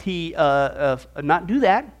lest he not do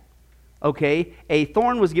that, okay, a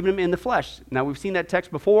thorn was given him in the flesh. Now, we've seen that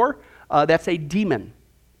text before. That's a demon.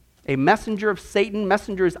 A messenger of Satan.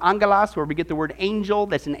 Messenger is angelos, where we get the word angel.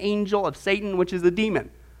 That's an angel of Satan, which is a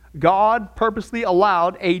demon. God purposely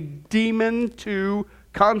allowed a demon to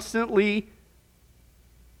constantly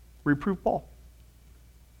reprove Paul,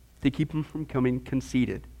 to keep him from becoming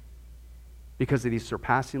conceited because of these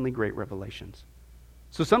surpassingly great revelations.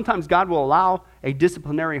 So sometimes God will allow a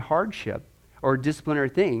disciplinary hardship or a disciplinary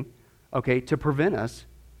thing, okay, to prevent us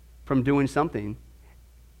from doing something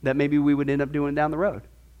that maybe we would end up doing down the road,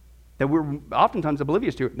 that we're oftentimes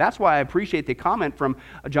oblivious to. That's why I appreciate the comment from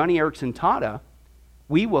Johnny Erickson Tada.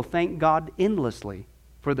 We will thank God endlessly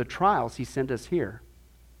for the trials he sent us here,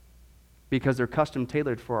 because they're custom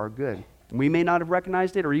tailored for our good. We may not have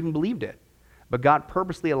recognized it or even believed it, but God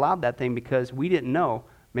purposely allowed that thing because we didn't know.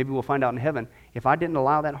 Maybe we'll find out in heaven. If I didn't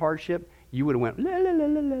allow that hardship, you would have went, la, la, la,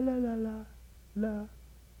 la, la, la, la, la.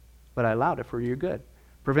 But I allowed it for your good.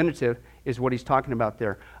 Preventative is what he's talking about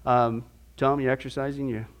there. Tom, you're exercising?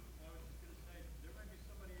 You.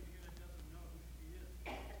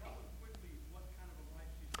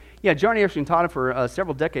 Yeah, Johnny Erickson taught her for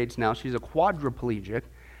several decades now. She's a quadriplegic,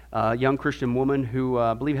 young Christian woman who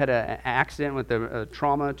I believe had an accident with a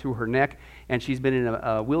trauma to her neck, and she's been in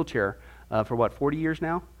a wheelchair for 40 years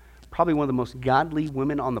now? Probably one of the most godly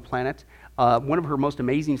women on the planet. One of her most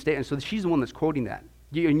amazing statements. So she's the one that's quoting that.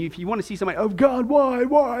 And if you want to see somebody, oh God, why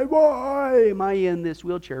am I in this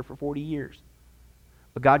wheelchair for 40 years?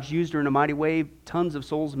 But God's used her in a mighty way. Tons of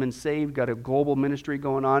souls have been saved. Got a global ministry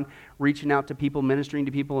going on, reaching out to people, ministering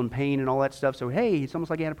to people in pain and all that stuff. So, hey, it's almost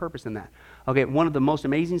like he had a purpose in that. Okay, one of the most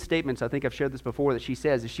amazing statements, I think I've shared this before, that she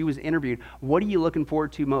says, is she was interviewed, what are you looking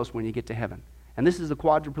forward to most when you get to heaven? And this is a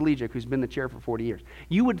quadriplegic who's been in the chair for 40 years.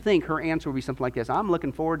 You would think her answer would be something like this. I'm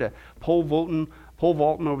looking forward to pole vaulting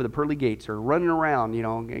over the pearly gates, or running around,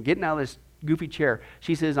 getting out of this goofy chair.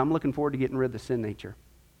 She says, I'm looking forward to getting rid of the sin nature.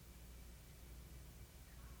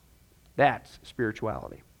 That's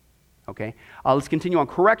spirituality. Okay? Let's continue on.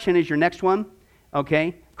 Correction is your next one.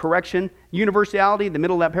 Okay? Correction. Universality, the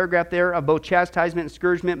middle of that paragraph there, of both chastisement and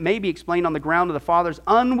discouragement may be explained on the ground of the Father's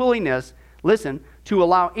unwillingness, listen, to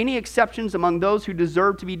allow any exceptions among those who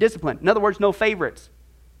deserve to be disciplined. In other words, no favorites.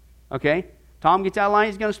 Okay? Tom gets out of line,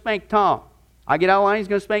 he's going to spank Tom. I get out of line, he's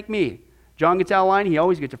going to spank me. John gets out of line, he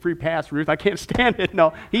always gets a free pass. Ruth, I can't stand it.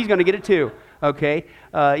 No, he's going to get it too. okay?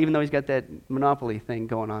 Even though he's got that Monopoly thing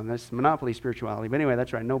going on. That's Monopoly spirituality. But anyway,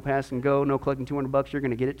 that's right. No pass and go, no collecting $200. You're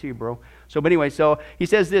going to get it too, bro. So, but anyway, so he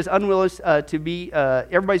says this, unwilling to be,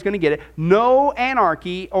 everybody's going to get it. No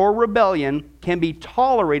anarchy or rebellion can be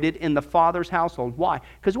tolerated in the Father's household. Why?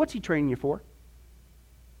 Because what's he training you for?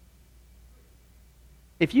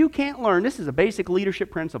 If you can't learn, this is a basic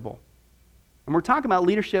leadership principle. And we're talking about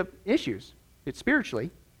leadership issues. It's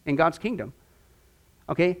spiritually in God's kingdom.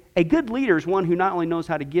 Okay? A good leader is one who not only knows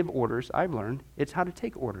how to give orders, I've learned, it's how to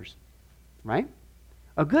take orders. Right?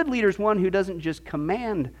 A good leader is one who doesn't just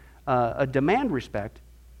demand respect.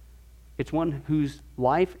 It's one whose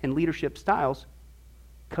life and leadership styles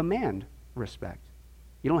command respect.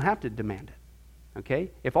 You don't have to demand it.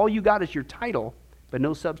 Okay? If all you got is your title, but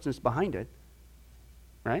no substance behind it,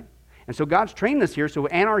 right? And so God's trained us here, so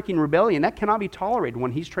anarchy and rebellion, that cannot be tolerated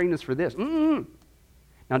when he's trained us for this. Now,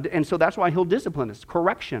 and so that's why he'll discipline us.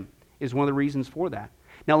 Correction is one of the reasons for that.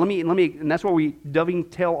 Now, let me, and that's why we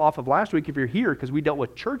dovetail off of last week if you're here, because we dealt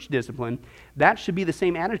with church discipline. That should be the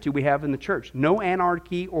same attitude we have in the church. No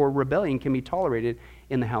anarchy or rebellion can be tolerated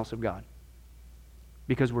in the house of God.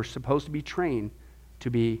 Because we're supposed to be trained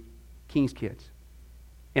to be king's kids.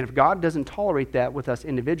 And if God doesn't tolerate that with us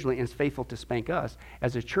individually and is faithful to spank us,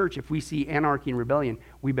 as a church, if we see anarchy and rebellion,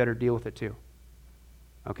 we better deal with it too.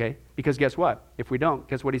 Okay? Because guess what? If we don't,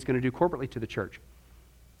 guess what he's going to do corporately to the church?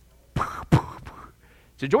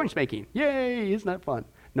 It's a joint spanking. Yay! Isn't that fun?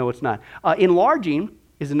 No, it's not. Enlarging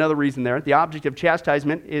is another reason there. The object of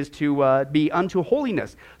chastisement is to be unto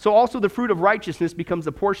holiness. So also the fruit of righteousness becomes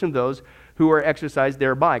the portion of those who are exercised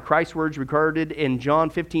thereby. Christ's words recorded in John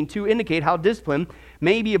 15:2 indicate how discipline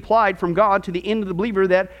may be applied from God to the end of the believer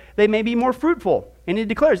that they may be more fruitful. And he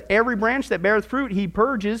declares, every branch that beareth fruit, he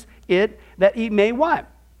purges it that he may what?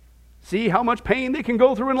 See how much pain they can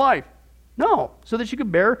go through in life. No, so that you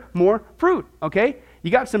could bear more fruit, okay? You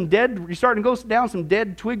got some dead, you're starting to go down some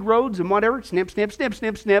dead twig roads and whatever, snip, snip, snip,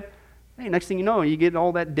 snip, snip. Hey, next thing you know, you get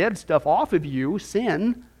all that dead stuff off of you,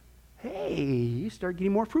 sin. Hey, you start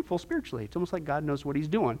getting more fruitful spiritually. It's almost like God knows what he's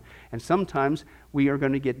doing. And sometimes we are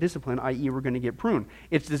going to get disciplined, i.e. we're going to get pruned.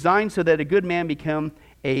 It's designed so that a good man become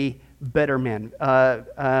a better man.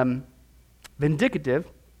 Vindicative.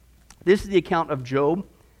 This is the account of Job.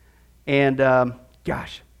 And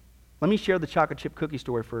let me share the chocolate chip cookie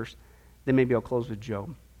story first. Then maybe I'll close with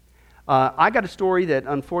Job. I got a story that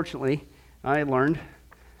unfortunately I learned,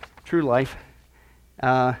 true life,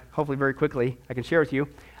 hopefully very quickly I can share with you,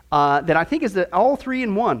 that I think is all three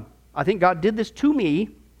in one. I think God did this to me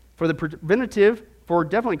for the preventative, for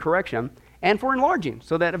definitely correction, and for enlarging,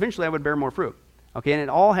 so that eventually I would bear more fruit. Okay, and it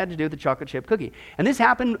all had to do with the chocolate chip cookie. And this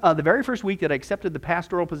happened the very first week that I accepted the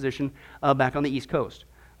pastoral position back on the East Coast.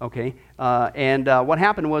 Okay, and what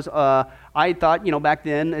happened was I thought, back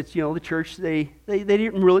then, it's, the church, they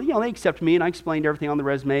didn't really, they accepted me, and I explained everything on the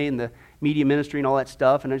resume and the media ministry and all that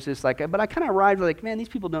stuff, and it's just like, but I kind of arrived like, man, these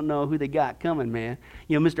people don't know who they got coming, man.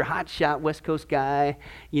 Mr. Hotshot, West Coast guy,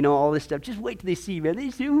 all this stuff. Just wait till they see, man.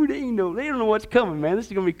 They see who they know. They don't know what's coming, man. This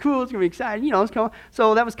is going to be cool. It's going to be exciting. It's coming.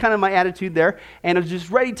 So that was kind of my attitude there, and I was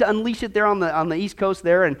just ready to unleash it there on the East Coast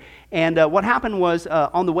there, and what happened was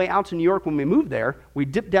on the way out to New York when we moved there, we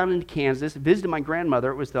dipped down into Kansas, visited my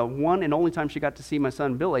grandmother. It was the one and only time she got to see my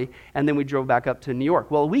son Billy, and then we drove back up to New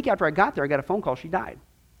York. Well, a week after I got there, I got a phone call. She died.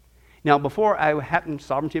 Now, before I happened,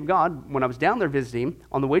 sovereignty of God, when I was down there visiting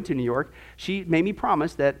on the way to New York, she made me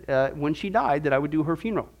promise that when she died, that I would do her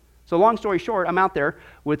funeral. So long story short, I'm out there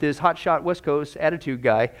with this hotshot West Coast attitude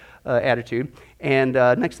guy and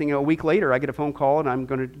next thing you know, a week later, I get a phone call, and I'm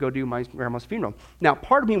going to go do my grandma's funeral. Now,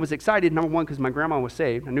 part of me was excited, number one, because my grandma was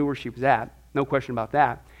saved. I knew where she was at, no question about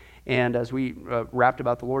that. And as we rapped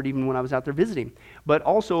about the Lord, even when I was out there visiting. But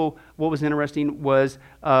also, what was interesting was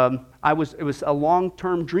it was a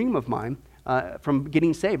long-term dream of mine from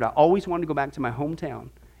getting saved. I always wanted to go back to my hometown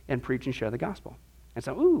and preach and share the gospel. And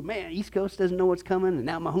so, ooh, man, East Coast doesn't know what's coming, and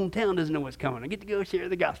now my hometown doesn't know what's coming. I get to go share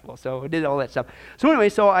the gospel. So I did all that stuff. So anyway,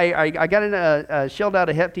 so I got in shelled out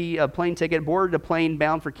a hefty plane ticket, boarded a plane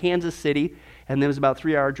bound for Kansas City, and it was about a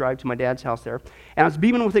 3-hour drive to my dad's house there. And I was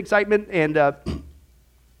beaming with excitement, and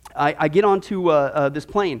I get onto this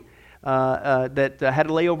plane that had a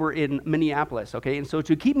layover in Minneapolis, okay? And so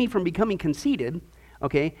to keep me from becoming conceited,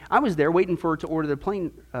 okay, I was there waiting for her to order the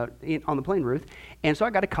plane on the plane, Ruth. And so I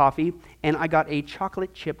got a coffee, and I got a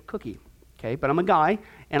chocolate chip cookie, Okay, but I'm a guy,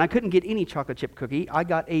 and I couldn't get any chocolate chip cookie.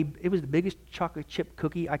 It was the biggest chocolate chip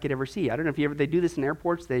cookie I could ever see. I don't know if they do this in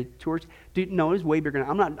airports, tourists. No, it was way bigger.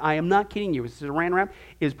 I am not kidding you. It was saran wrap.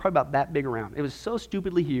 It was probably about that big around. It was so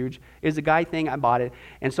stupidly huge. It was a guy thing. I bought it.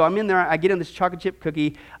 And so I'm in there. I get in this chocolate chip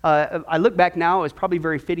cookie. I look back now. It was probably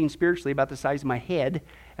very fitting spiritually, about the size of my head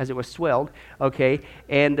as it was swelled, okay,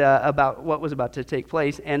 and about what was about to take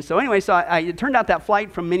place. And so anyway, it turned out that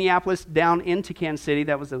flight from Minneapolis down into Kansas City,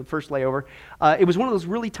 that was the first layover, it was one of those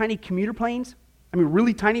really tiny commuter planes. I mean,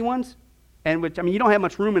 really tiny ones. And you don't have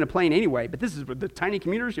much room in a plane anyway, but this is the tiny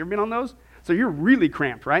commuters. You ever been on those? So you're really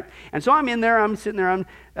cramped, right? And so I'm in there, I'm sitting there, I'm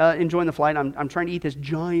enjoying the flight. I'm trying to eat this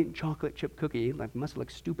giant chocolate chip cookie. Like, must look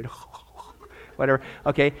stupid. Whatever,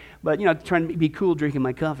 okay. But, trying to be cool drinking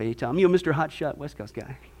my coffee. Tell them, Mr. Hotshot West Coast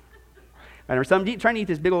guy. Whatever. So I'm trying to eat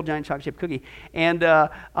this big old giant chocolate chip cookie. And,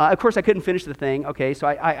 of course, I couldn't finish the thing, okay. So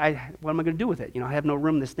what am I going to do with it? I have no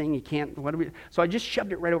room in this thing. You can't, So I just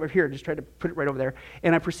shoved it right over here, just tried to put it right over there.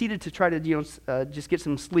 And I proceeded to try to, just get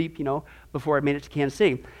some sleep, before I made it to Kansas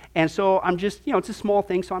City. And so I'm just, it's a small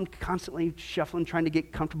thing, so I'm constantly shuffling, trying to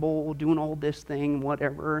get comfortable, doing all this thing,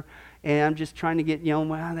 whatever. And I'm just trying to get, well,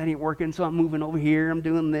 that ain't working, so I'm moving over here, I'm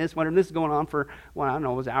doing this, whatever. This is going on for, I don't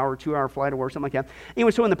know, it was an hour, 2 hour flight or something like that. Anyway,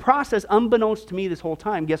 so in the process, unbeknownst to me this whole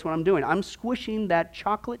time, guess what I'm doing? I'm squishing that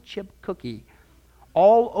chocolate chip cookie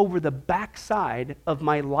all over the backside of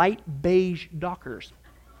my light beige Dockers.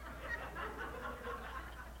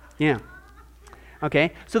 Yeah.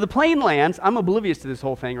 Okay, so the plane lands. I'm oblivious to this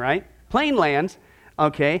whole thing, right? Plane lands,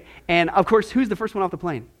 okay, and of course, who's the first one off the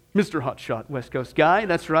plane? Mr. Hotshot West Coast guy,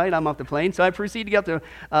 that's right, I'm off the plane. So I proceed to get off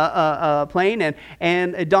the plane,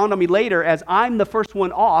 and it dawned on me later, as I'm the first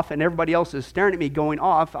one off and everybody else is staring at me going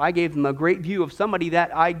off, I gave them a great view of somebody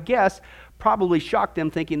that I guess probably shocked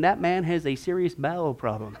them, thinking that man has a serious bowel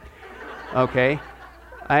problem, okay?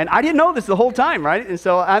 And I didn't know this the whole time, right? And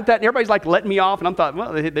so I thought everybody's like letting me off, and I'm thought,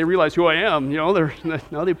 well, they realize who I am.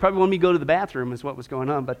 They probably want me to go to the bathroom is what was going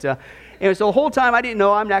on. But anyway, so the whole time I didn't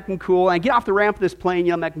know. I'm acting cool. I get off the ramp of this plane,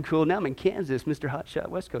 I'm acting cool. Now I'm in Kansas, Mr. Hotshot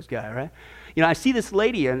West Coast guy, right? I see this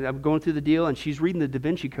lady, and I'm going through the deal, and she's reading the Da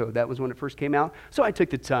Vinci Code. That was when it first came out. So I took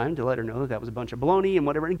the time to let her know that was a bunch of baloney and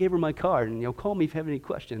whatever, and gave her my card. And, call me if you have any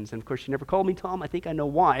questions. And, of course, she never called me, Tom. I think I know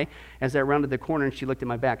why, as I rounded the corner and she looked at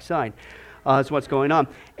my backside. That's what's going on.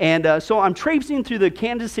 And so I'm traipsing through the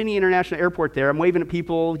Kansas City International Airport there. I'm waving at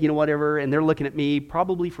people, whatever, and they're looking at me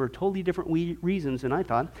probably for totally different reasons than I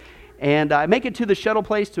thought. And I make it to the shuttle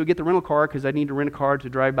place to get the rental car because I need to rent a car to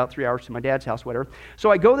drive about 3 hours to my dad's house, whatever. So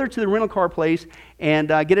I go there to the rental car place and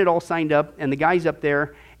get it all signed up, and the guy's up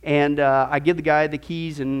there. And I give the guy the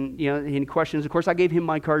keys and, any questions. Of course, I gave him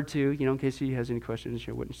my card too, in case he has any questions.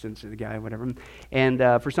 I wouldn't send it to the guy, whatever. And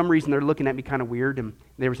for some reason, they're looking at me kind of weird. And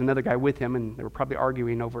there was another guy with him, and they were probably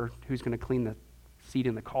arguing over who's going to clean the seat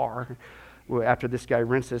in the car after this guy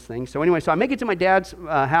rents this thing. So anyway, so I make it to my dad's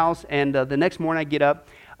house, and the next morning I get up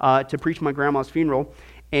to preach my grandma's funeral.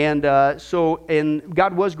 And and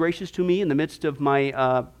God was gracious to me in the midst of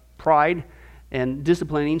my pride and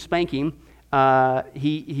disciplining, spanking.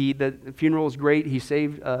 The funeral was great. He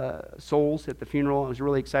saved souls at the funeral. I was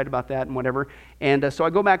really excited about that and whatever. And so I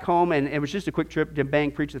go back home, and it was just a quick trip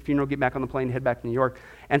to preach the funeral, get back on the plane, head back to New York.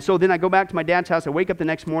 And so then I go back to my dad's house. I wake up the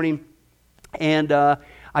next morning, and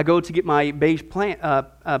I go to get my beige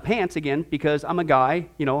pants again because I'm a guy,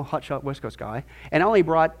 hotshot West Coast guy, and I only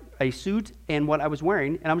brought a suit and what I was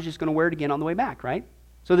wearing, and I was just going to wear it again on the way back, right?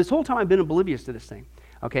 So this whole time I've been oblivious to this thing.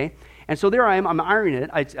 Okay, and so there I am. I'm ironing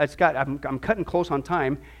it. I'm cutting close on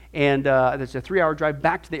time, and there's a 3-hour drive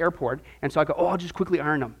back to the airport. And so I go, I'll just quickly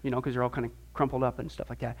iron them, because they're all kind of crumpled up and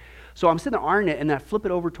stuff like that. So I'm sitting there ironing it, and then I flip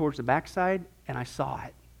it over towards the backside, and I saw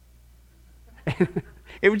it.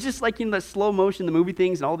 It was just like the slow motion, the movie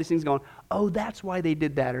things, and all these things going, oh, that's why they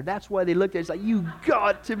did that, or that's why they looked at it. It's like, you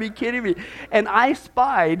got to be kidding me. And I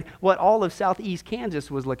spied what all of southeast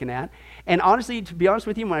Kansas was looking at. And honestly, to be honest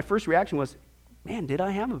with you, my first reaction was, man, did I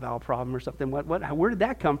have a bowel problem or something? Where did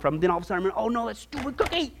that come from? Then all of a sudden I remember, oh no, that stupid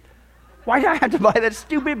cookie. Why did I have to buy that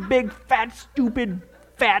stupid, big, fat, stupid,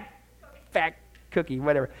 fat cookie,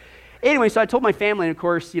 whatever. Anyway, so I told my family, and of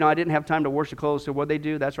course, I didn't have time to wash the clothes, so what'd they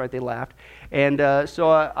do? That's right, they laughed. And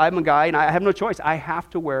so I'm a guy, and I have no choice. I have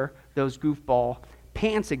to wear those goofball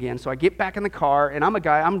pants again. So I get back in the car, and I'm a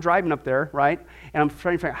guy, I'm driving up there, right? And I'm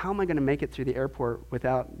trying to figure out, how am I going to make it through the airport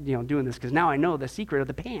without, doing this? Because now I know the secret of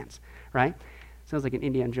the pants, right? Sounds like an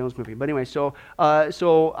Indiana Jones movie. But anyway, so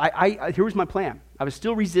here was my plan. I was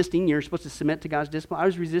still resisting. You're supposed to submit to God's discipline. I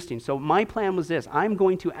was resisting. So my plan was this. I'm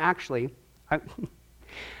going to actually,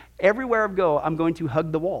 everywhere I go, I'm going to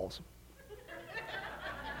hug the walls.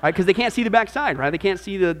 right? Because they can't see the backside, right? They can't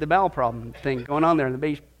see the bowel problem thing going on there in the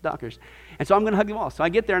base Dockers. And so I'm going to hug the wall. So I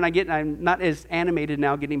get there, and I'm not as animated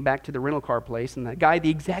now getting back to the rental car place, and the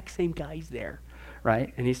exact same guy's there,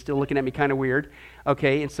 right? And he's still looking at me kind of weird,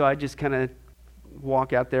 okay? And so I just kind of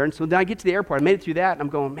walk out there. And so then I get to the airport. I made it through that, and I'm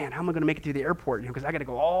going, man, how am I going to make it through the airport? Because I got to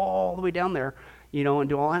go all the way down there, and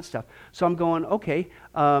do all that stuff. So I'm going, okay,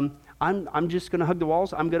 I'm just going to hug the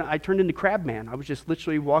walls. I turned into Crab Man. I was just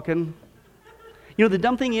literally walking. The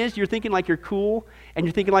dumb thing is, you're thinking like you're cool, and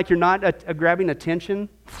you're thinking like you're not grabbing attention.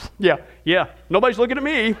 Yeah, nobody's looking at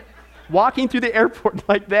me. Walking through the airport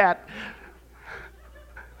like that.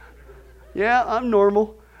 Yeah, I'm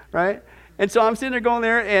normal, right? And so I'm sitting there going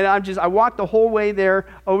there, and I walked the whole way there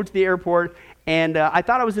over to the airport, and I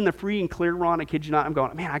thought I was in the free and clear run. I kid you not. I'm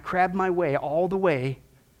going, man, I crabbed my way all the way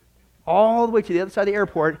to the other side of the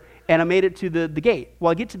airport, and I made it to the gate.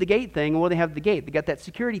 Well, I get to the gate thing, and they have the gate. They got that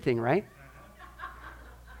security thing, right?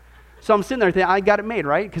 So I'm sitting there thinking, I got it made,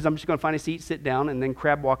 right? Because I'm just going to find a seat, sit down, and then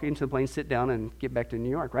crab walk into the plane, sit down, and get back to New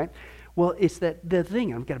York, right? Well, it's the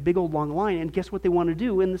thing. I've got a big old long line, and guess what they want to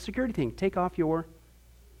do in the security thing? Take off your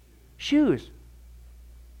shoes.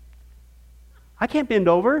 I can't bend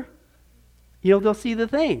over. They'll see the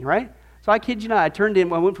thing, right? So I kid you not,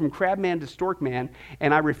 I went from Crab Man to Stork Man,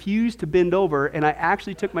 and I refused to bend over, and I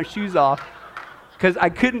actually took my shoes off. Because I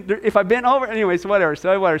couldn't, if I bent over, anyway, so whatever.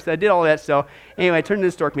 So I did all that. So anyway, I turned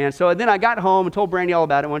into Stork Man. So then I got home and told Brandy all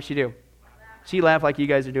about it. What'd she do? She laughed like you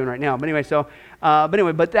guys are doing right now. But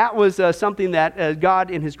anyway, but that was something that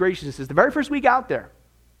God in his graciousness, the very first week out there,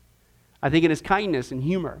 I think in his kindness and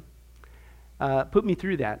humor, put me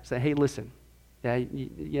through that. Say, hey, listen,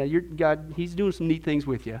 you're God, he's doing some neat things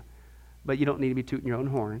with you, but you don't need to be tooting your own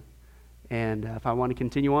horn. And if I want to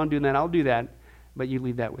continue on doing that, I'll do that, but you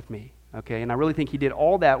leave that with me. Okay, and I really think he did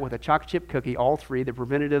all that with a chocolate chip cookie, all three, the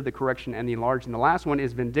preventative, the correction, and the enlarged. And the last one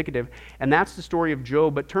is vindicative, and that's the story of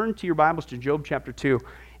Job. But turn to your Bibles to Job chapter 2,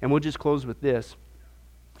 and we'll just close with this.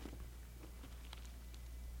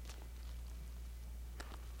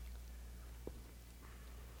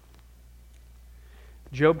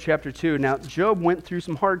 Job chapter 2. Now, Job went through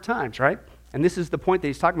some hard times, right? And this is the point that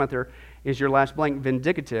he's talking about there, is your last blank,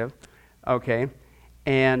 vindicative, okay?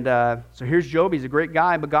 And so here's Job. He's a great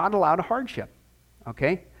guy, but God allowed a hardship,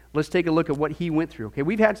 okay? Let's take a look at what he went through, okay?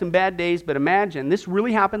 We've had some bad days, but imagine, this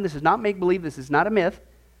really happened. This is not make-believe. This is not a myth.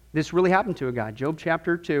 This really happened to a guy. Job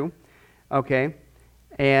chapter 2, okay?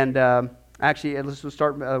 And actually, let's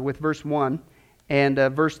start with verse 1 and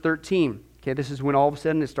verse 13. Okay, this is when all of a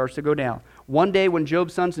sudden it starts to go down. One day when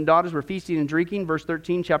Job's sons and daughters were feasting and drinking, verse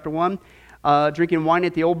 13, chapter 1, drinking wine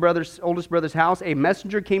at the oldest brother's house, a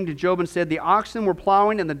messenger came to Job and said, the oxen were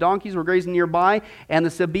plowing and the donkeys were grazing nearby, and the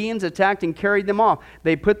Sabaeans attacked and carried them off.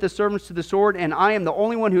 They put the servants to the sword, and I am the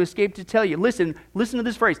only one who escaped to tell you. Listen to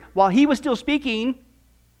this phrase. While he was still speaking,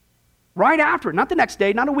 right after, not the next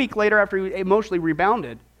day, not a week later after he emotionally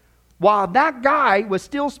rebounded, while that guy was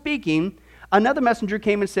still speaking, another messenger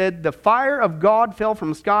came and said, the fire of God fell from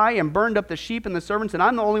the sky and burned up the sheep and the servants, and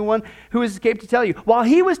I'm the only one who has escaped to tell you. While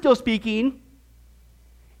he was still speaking,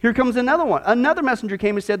 here comes another one. Another messenger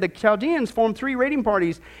came and said, the Chaldeans formed 3 raiding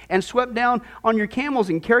parties and swept down on your camels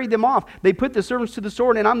and carried them off. They put the servants to the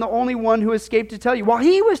sword, and I'm the only one who escaped to tell you. While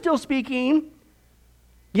he was still speaking,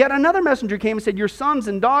 yet another messenger came and said, your sons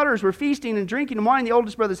and daughters were feasting and drinking wine in the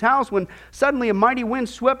oldest brother's house when suddenly a mighty wind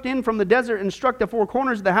swept in from the desert and struck the 4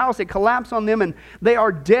 corners of the house. It collapsed on them and they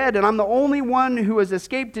are dead, and I'm the only one who has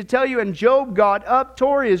escaped to tell you. And Job got up,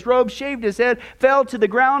 tore his robe, shaved his head, fell to the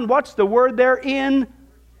ground. What's the word there? In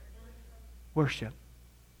worship.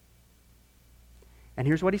 And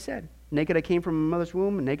here's what he said. Naked I came from my mother's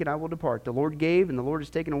womb, and naked I will depart. The Lord gave, and the Lord has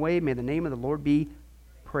taken away. May the name of the Lord be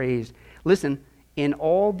praised. Listen, in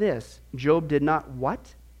all this, Job did not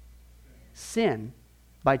what? Sin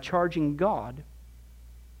by charging God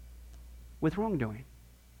with wrongdoing.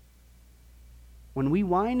 When we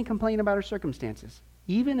whine and complain about our circumstances,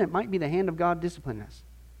 even it might be the hand of God disciplining us,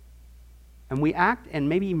 and we act and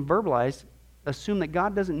maybe even verbalize, assume that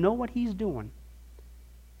God doesn't know what he's doing,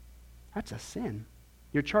 that's a sin.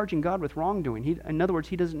 You're charging God with wrongdoing. In other words,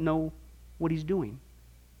 he doesn't know what he's doing,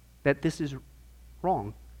 that this is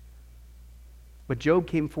wrong. But Job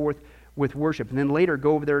came forth with worship. And then later,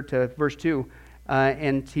 go over there to verse 2,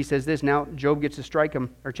 and he says this. Now Job gets to strike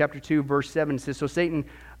him, or chapter 2, verse 7 says, so Satan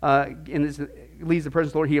leaves the presence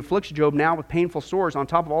of the Lord. He afflicts Job now with painful sores on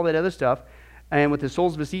top of all that other stuff. And with the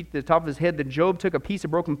soles of his feet at the top of his head, then Job took a piece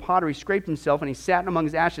of broken pottery, scraped himself, and he sat among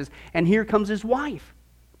his ashes. And here comes his wife.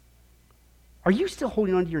 Are you still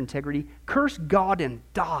holding on to your integrity? Curse God and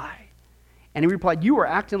die. And he replied, you are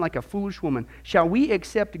acting like a foolish woman. Shall we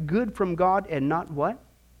accept good from God and not what?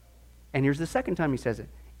 And here's the second time he says it.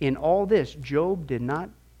 In all this, Job did not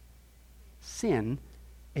sin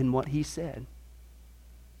in what he said.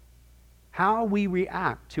 How we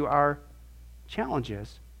react to our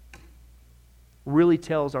challenges really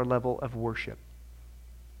tells our level of worship.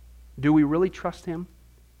 Do we really trust him?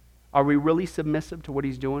 Are we really submissive to what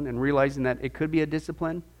he's doing and realizing that it could be a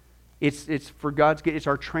discipline? It's for God's good. It's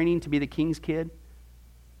our training to be the king's kid.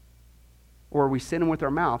 Or are we sinning with our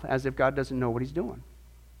mouth as if God doesn't know what he's doing?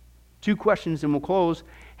 2 questions and we'll close.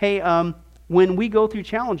 Hey, when we go through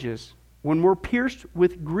challenges, when we're pierced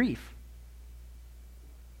with grief,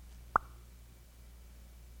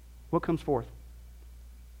 what comes forth?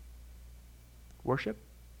 Worship?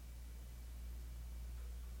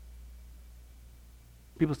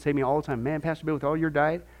 People say to me all the time, man, Pastor Bill, with all your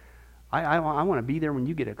diet, I want to be there when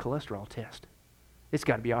you get a cholesterol test. It's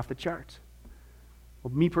got to be off the charts.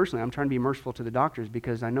 Well, me personally, I'm trying to be merciful to the doctors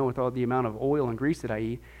because I know with all the amount of oil and grease that I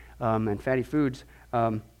eat and fatty foods,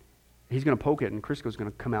 he's going to poke it and Crisco's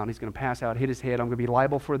going to come out and he's going to pass out, hit his head. I'm going to be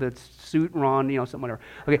liable for the suit and Ron, something, whatever.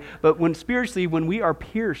 Okay, but spiritually, when we are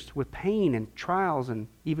pierced with pain and trials and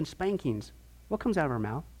even spankings, what comes out of our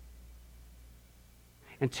mouth?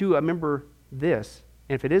 And 2, I remember this,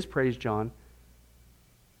 and if it is praise, John,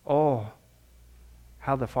 oh,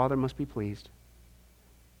 how the Father must be pleased.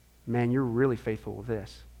 Man, you're really faithful with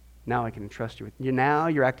this. Now I can entrust you with you. Now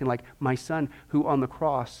you're acting like my son who on the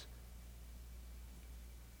cross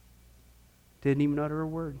didn't even utter a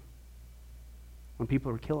word when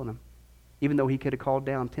people were killing him, even though he could have called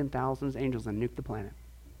down 10,000 angels and nuked the planet.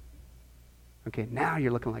 Okay, now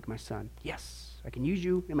you're looking like my son. Yes, I can use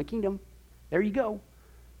you in my kingdom. There you go.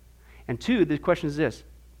 And 2, the question is this.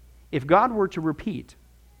 If God were to repeat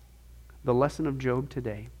the lesson of Job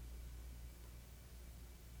today,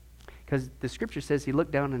 because the scripture says he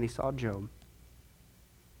looked down and he saw Job,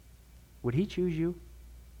 would he choose you?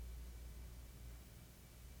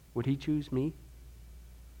 Would he choose me?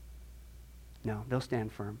 No, they'll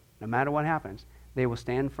stand firm. No matter what happens, they will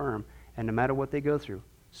stand firm. And no matter what they go through,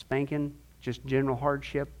 spanking, just general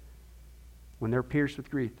hardship, when they're pierced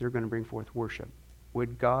with grief, they're going to bring forth worship.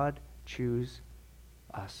 Would God choose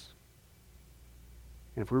us?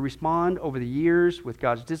 And if we respond over the years with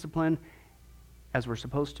God's discipline as we're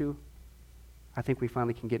supposed to, I think we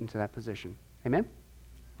finally can get into that position. Amen?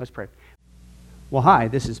 Let's pray. Well, hi,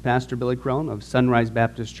 this is Pastor Billy Crone of Sunrise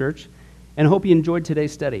Baptist Church, and I hope you enjoyed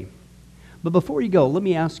today's study. But before you go, let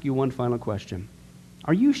me ask you one final question.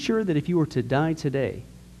 Are you sure that if you were to die today,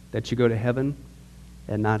 that you go to heaven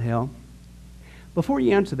and not hell? Before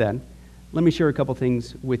you answer that, let me share a couple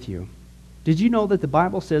things with you. Did you know that the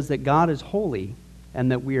Bible says that God is holy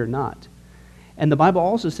and that we are not? And the Bible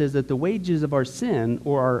also says that the wages of our sin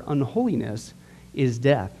or our unholiness is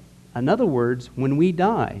death. In other words, when we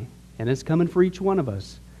die, and it's coming for each one of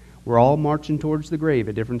us, we're all marching towards the grave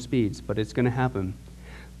at different speeds, but it's going to happen.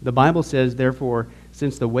 The Bible says, therefore,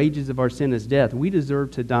 since the wages of our sin is death, we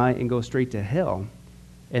deserve to die and go straight to hell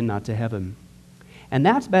and not to heaven. And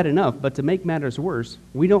that's bad enough, but to make matters worse,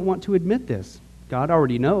 we don't want to admit this. God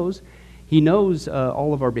already knows. He knows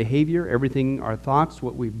all of our behavior, everything, our thoughts,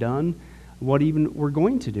 what we've done, what even we're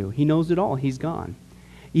going to do. He knows it all. He's gone.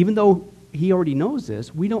 Even though he already knows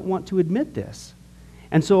this, we don't want to admit this.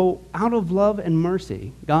 And so, out of love and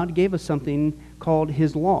mercy, God gave us something called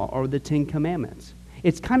his law, or the 10 Commandments.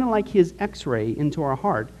 It's kind of like his x-ray into our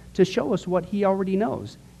heart to show us what he already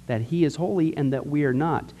knows, that he is holy and that we are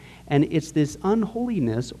not. And it's this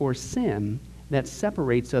unholiness or sin that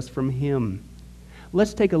separates us from him.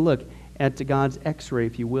 Let's take a look at God's x-ray,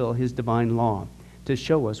 if you will, his divine law, to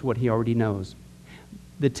show us what he already knows.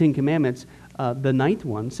 The 10 Commandments, the 9th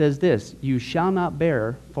one says this, you shall not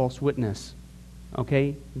bear false witness.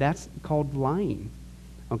 Okay, that's called lying.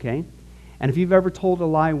 Okay, and if you've ever told a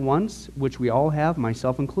lie once, which we all have,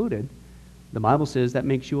 myself included, the Bible says that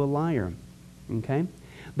makes you a liar. Okay,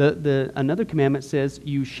 another commandment says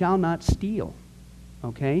you shall not steal.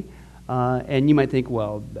 Okay, and you might think,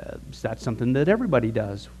 well, that's something that everybody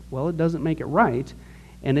does. Well, it doesn't make it right,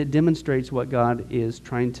 and it demonstrates what God is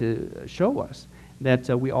trying to show us, that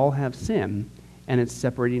we all have sin, and it's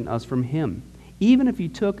separating us from him. Even if you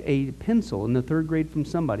took a pencil in the 3rd grade from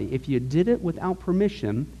somebody, if you did it without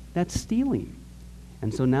permission, that's stealing.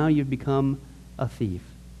 And so now you've become a thief.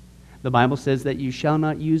 The Bible says that you shall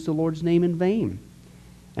not use the Lord's name in vain.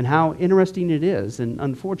 And how interesting it is and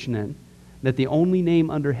unfortunate that the only name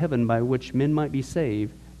under heaven by which men might be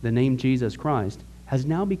saved, the name Jesus Christ, has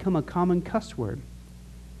now become a common cuss word.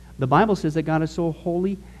 The Bible says that God is so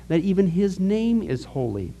holy that even his name is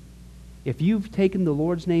holy. If you've taken the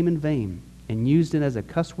Lord's name in vain and used it as a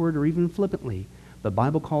cuss word or even flippantly, the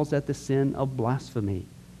Bible calls that the sin of blasphemy.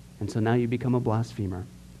 And so now you become a blasphemer.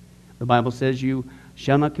 The Bible says you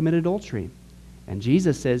shall not commit adultery. And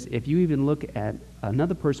Jesus says if you even look at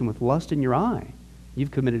another person with lust in your eye,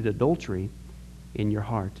 you've committed adultery in your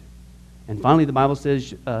heart. And finally, the Bible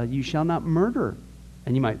says you shall not murder.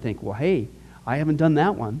 And you might think, well, hey, I haven't done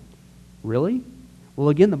that one. Really? Well,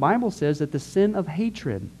 again, the Bible says that the sin of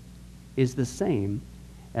hatred is the same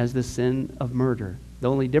as the sin of murder. The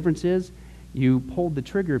only difference is you pulled the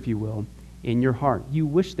trigger, if you will, in your heart. You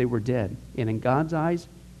wish they were dead. And in God's eyes,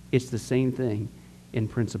 it's the same thing in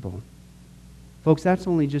principle. Folks, that's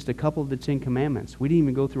only just a couple of the 10 Commandments. We didn't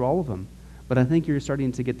even go through all of them. But I think you're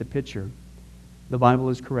starting to get the picture. The Bible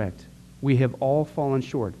is correct. We have all fallen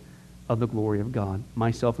short of the glory of God,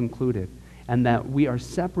 myself included, and that we are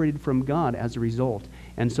separated from God as a result.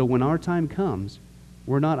 And so when our time comes,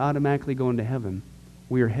 we're not automatically going to heaven.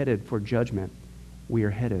 We are headed for judgment. We are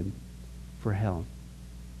headed for hell.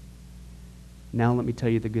 Now let me tell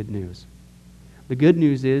you the good news. The good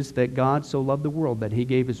news is that God so loved the world that he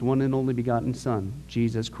gave his one and only begotten Son,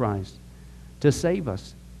 Jesus Christ, to save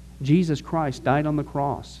us. Jesus Christ died on the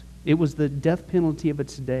cross. It was the death penalty of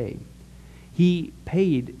its day. He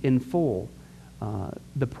paid in full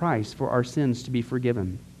the price for our sins to be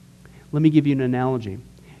forgiven. Let me give you an analogy.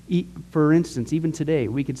 For instance, even today,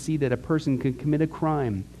 we could see that a person could commit a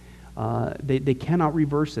crime. They cannot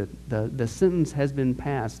reverse it. The sentence has been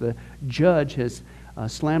passed. The judge has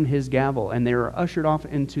slammed his gavel, and they are ushered off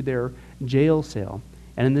into their jail cell.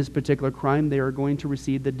 And in this particular crime, they are going to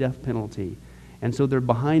receive the death penalty. And so they're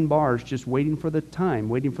behind bars just waiting for the time,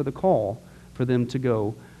 waiting for the call for them to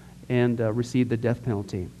go and receive the death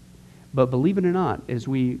penalty. But believe it or not, as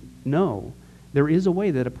we know, there is a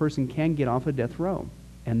way that a person can get off a death row.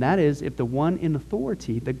 And that is if the one in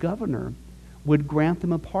authority, the governor, would grant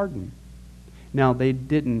them a pardon. Now, they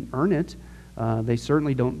didn't earn it. They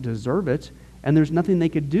certainly don't deserve it. And there's nothing they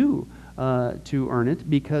could do to earn it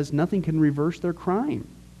because nothing can reverse their crime.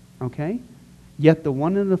 Okay? Yet the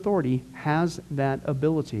one in authority has that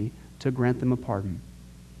ability to grant them a pardon.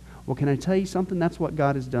 Well, can I tell you something? That's what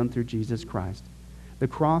God has done through Jesus Christ. The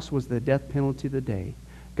cross was the death penalty of the day.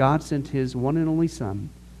 God sent his one and only Son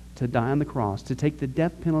to die on the cross, to take the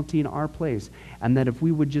death penalty in our place, and that if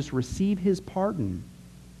we would just receive his pardon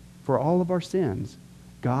for all of our sins,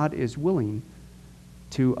 God is willing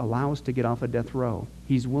to allow us to get off a death row.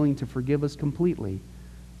 He's willing to forgive us completely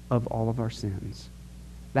of all of our sins.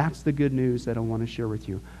 That's the good news that I want to share with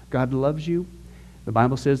you. God loves you. The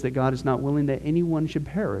Bible says that God is not willing that anyone should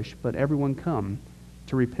perish, but everyone come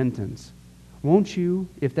to repentance. Won't you,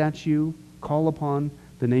 if that's you, call upon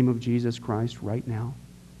the name of Jesus Christ right now?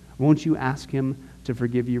 Won't you ask him to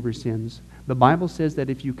forgive you your sins? The Bible says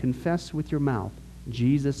that if you confess with your mouth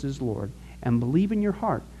Jesus is Lord and believe in your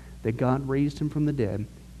heart that God raised him from the dead,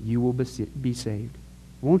 you will be saved.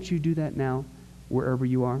 Won't you do that now, wherever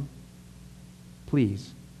you are?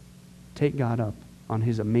 Please, take God up on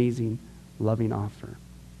his amazing, loving offer.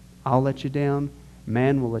 I'll let you down.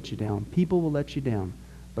 Man will let you down. People will let you down.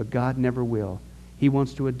 But God never will. He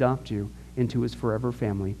wants to adopt you into his forever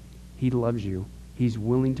family. He loves you. He's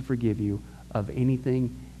willing to forgive you of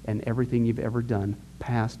anything and everything you've ever done,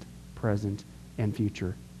 past, present, and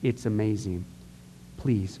future. It's amazing.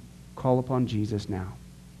 Please, call upon Jesus now.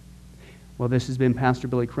 Well, this has been Pastor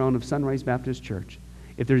Billy Crone of Sunrise Baptist Church.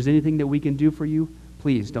 If there's anything that we can do for you,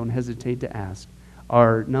 please don't hesitate to ask.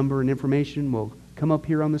 Our number and information will come up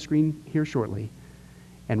here on the screen here shortly.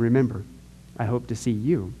 And remember, I hope to see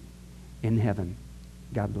you in heaven.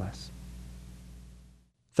 God bless.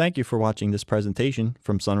 Thank you for watching this presentation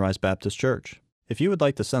from Sunrise Baptist Church. If you would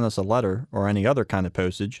like to send us a letter or any other kind of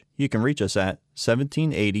postage, you can reach us at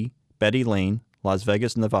 1780 Betty Lane, Las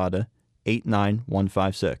Vegas, Nevada,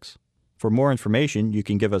 89156. For more information, you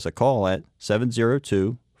can give us a call at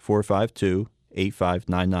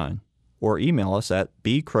 702-452-8599 or email us at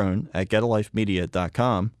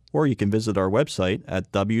bcrone@getalifemedia.com, or you can visit our website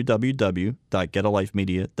at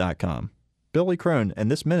www.getalifemedia.com. Billy Crone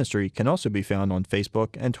and this ministry can also be found on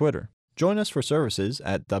Facebook and Twitter. Join us for services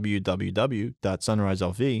at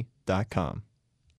www.sunriselv.com.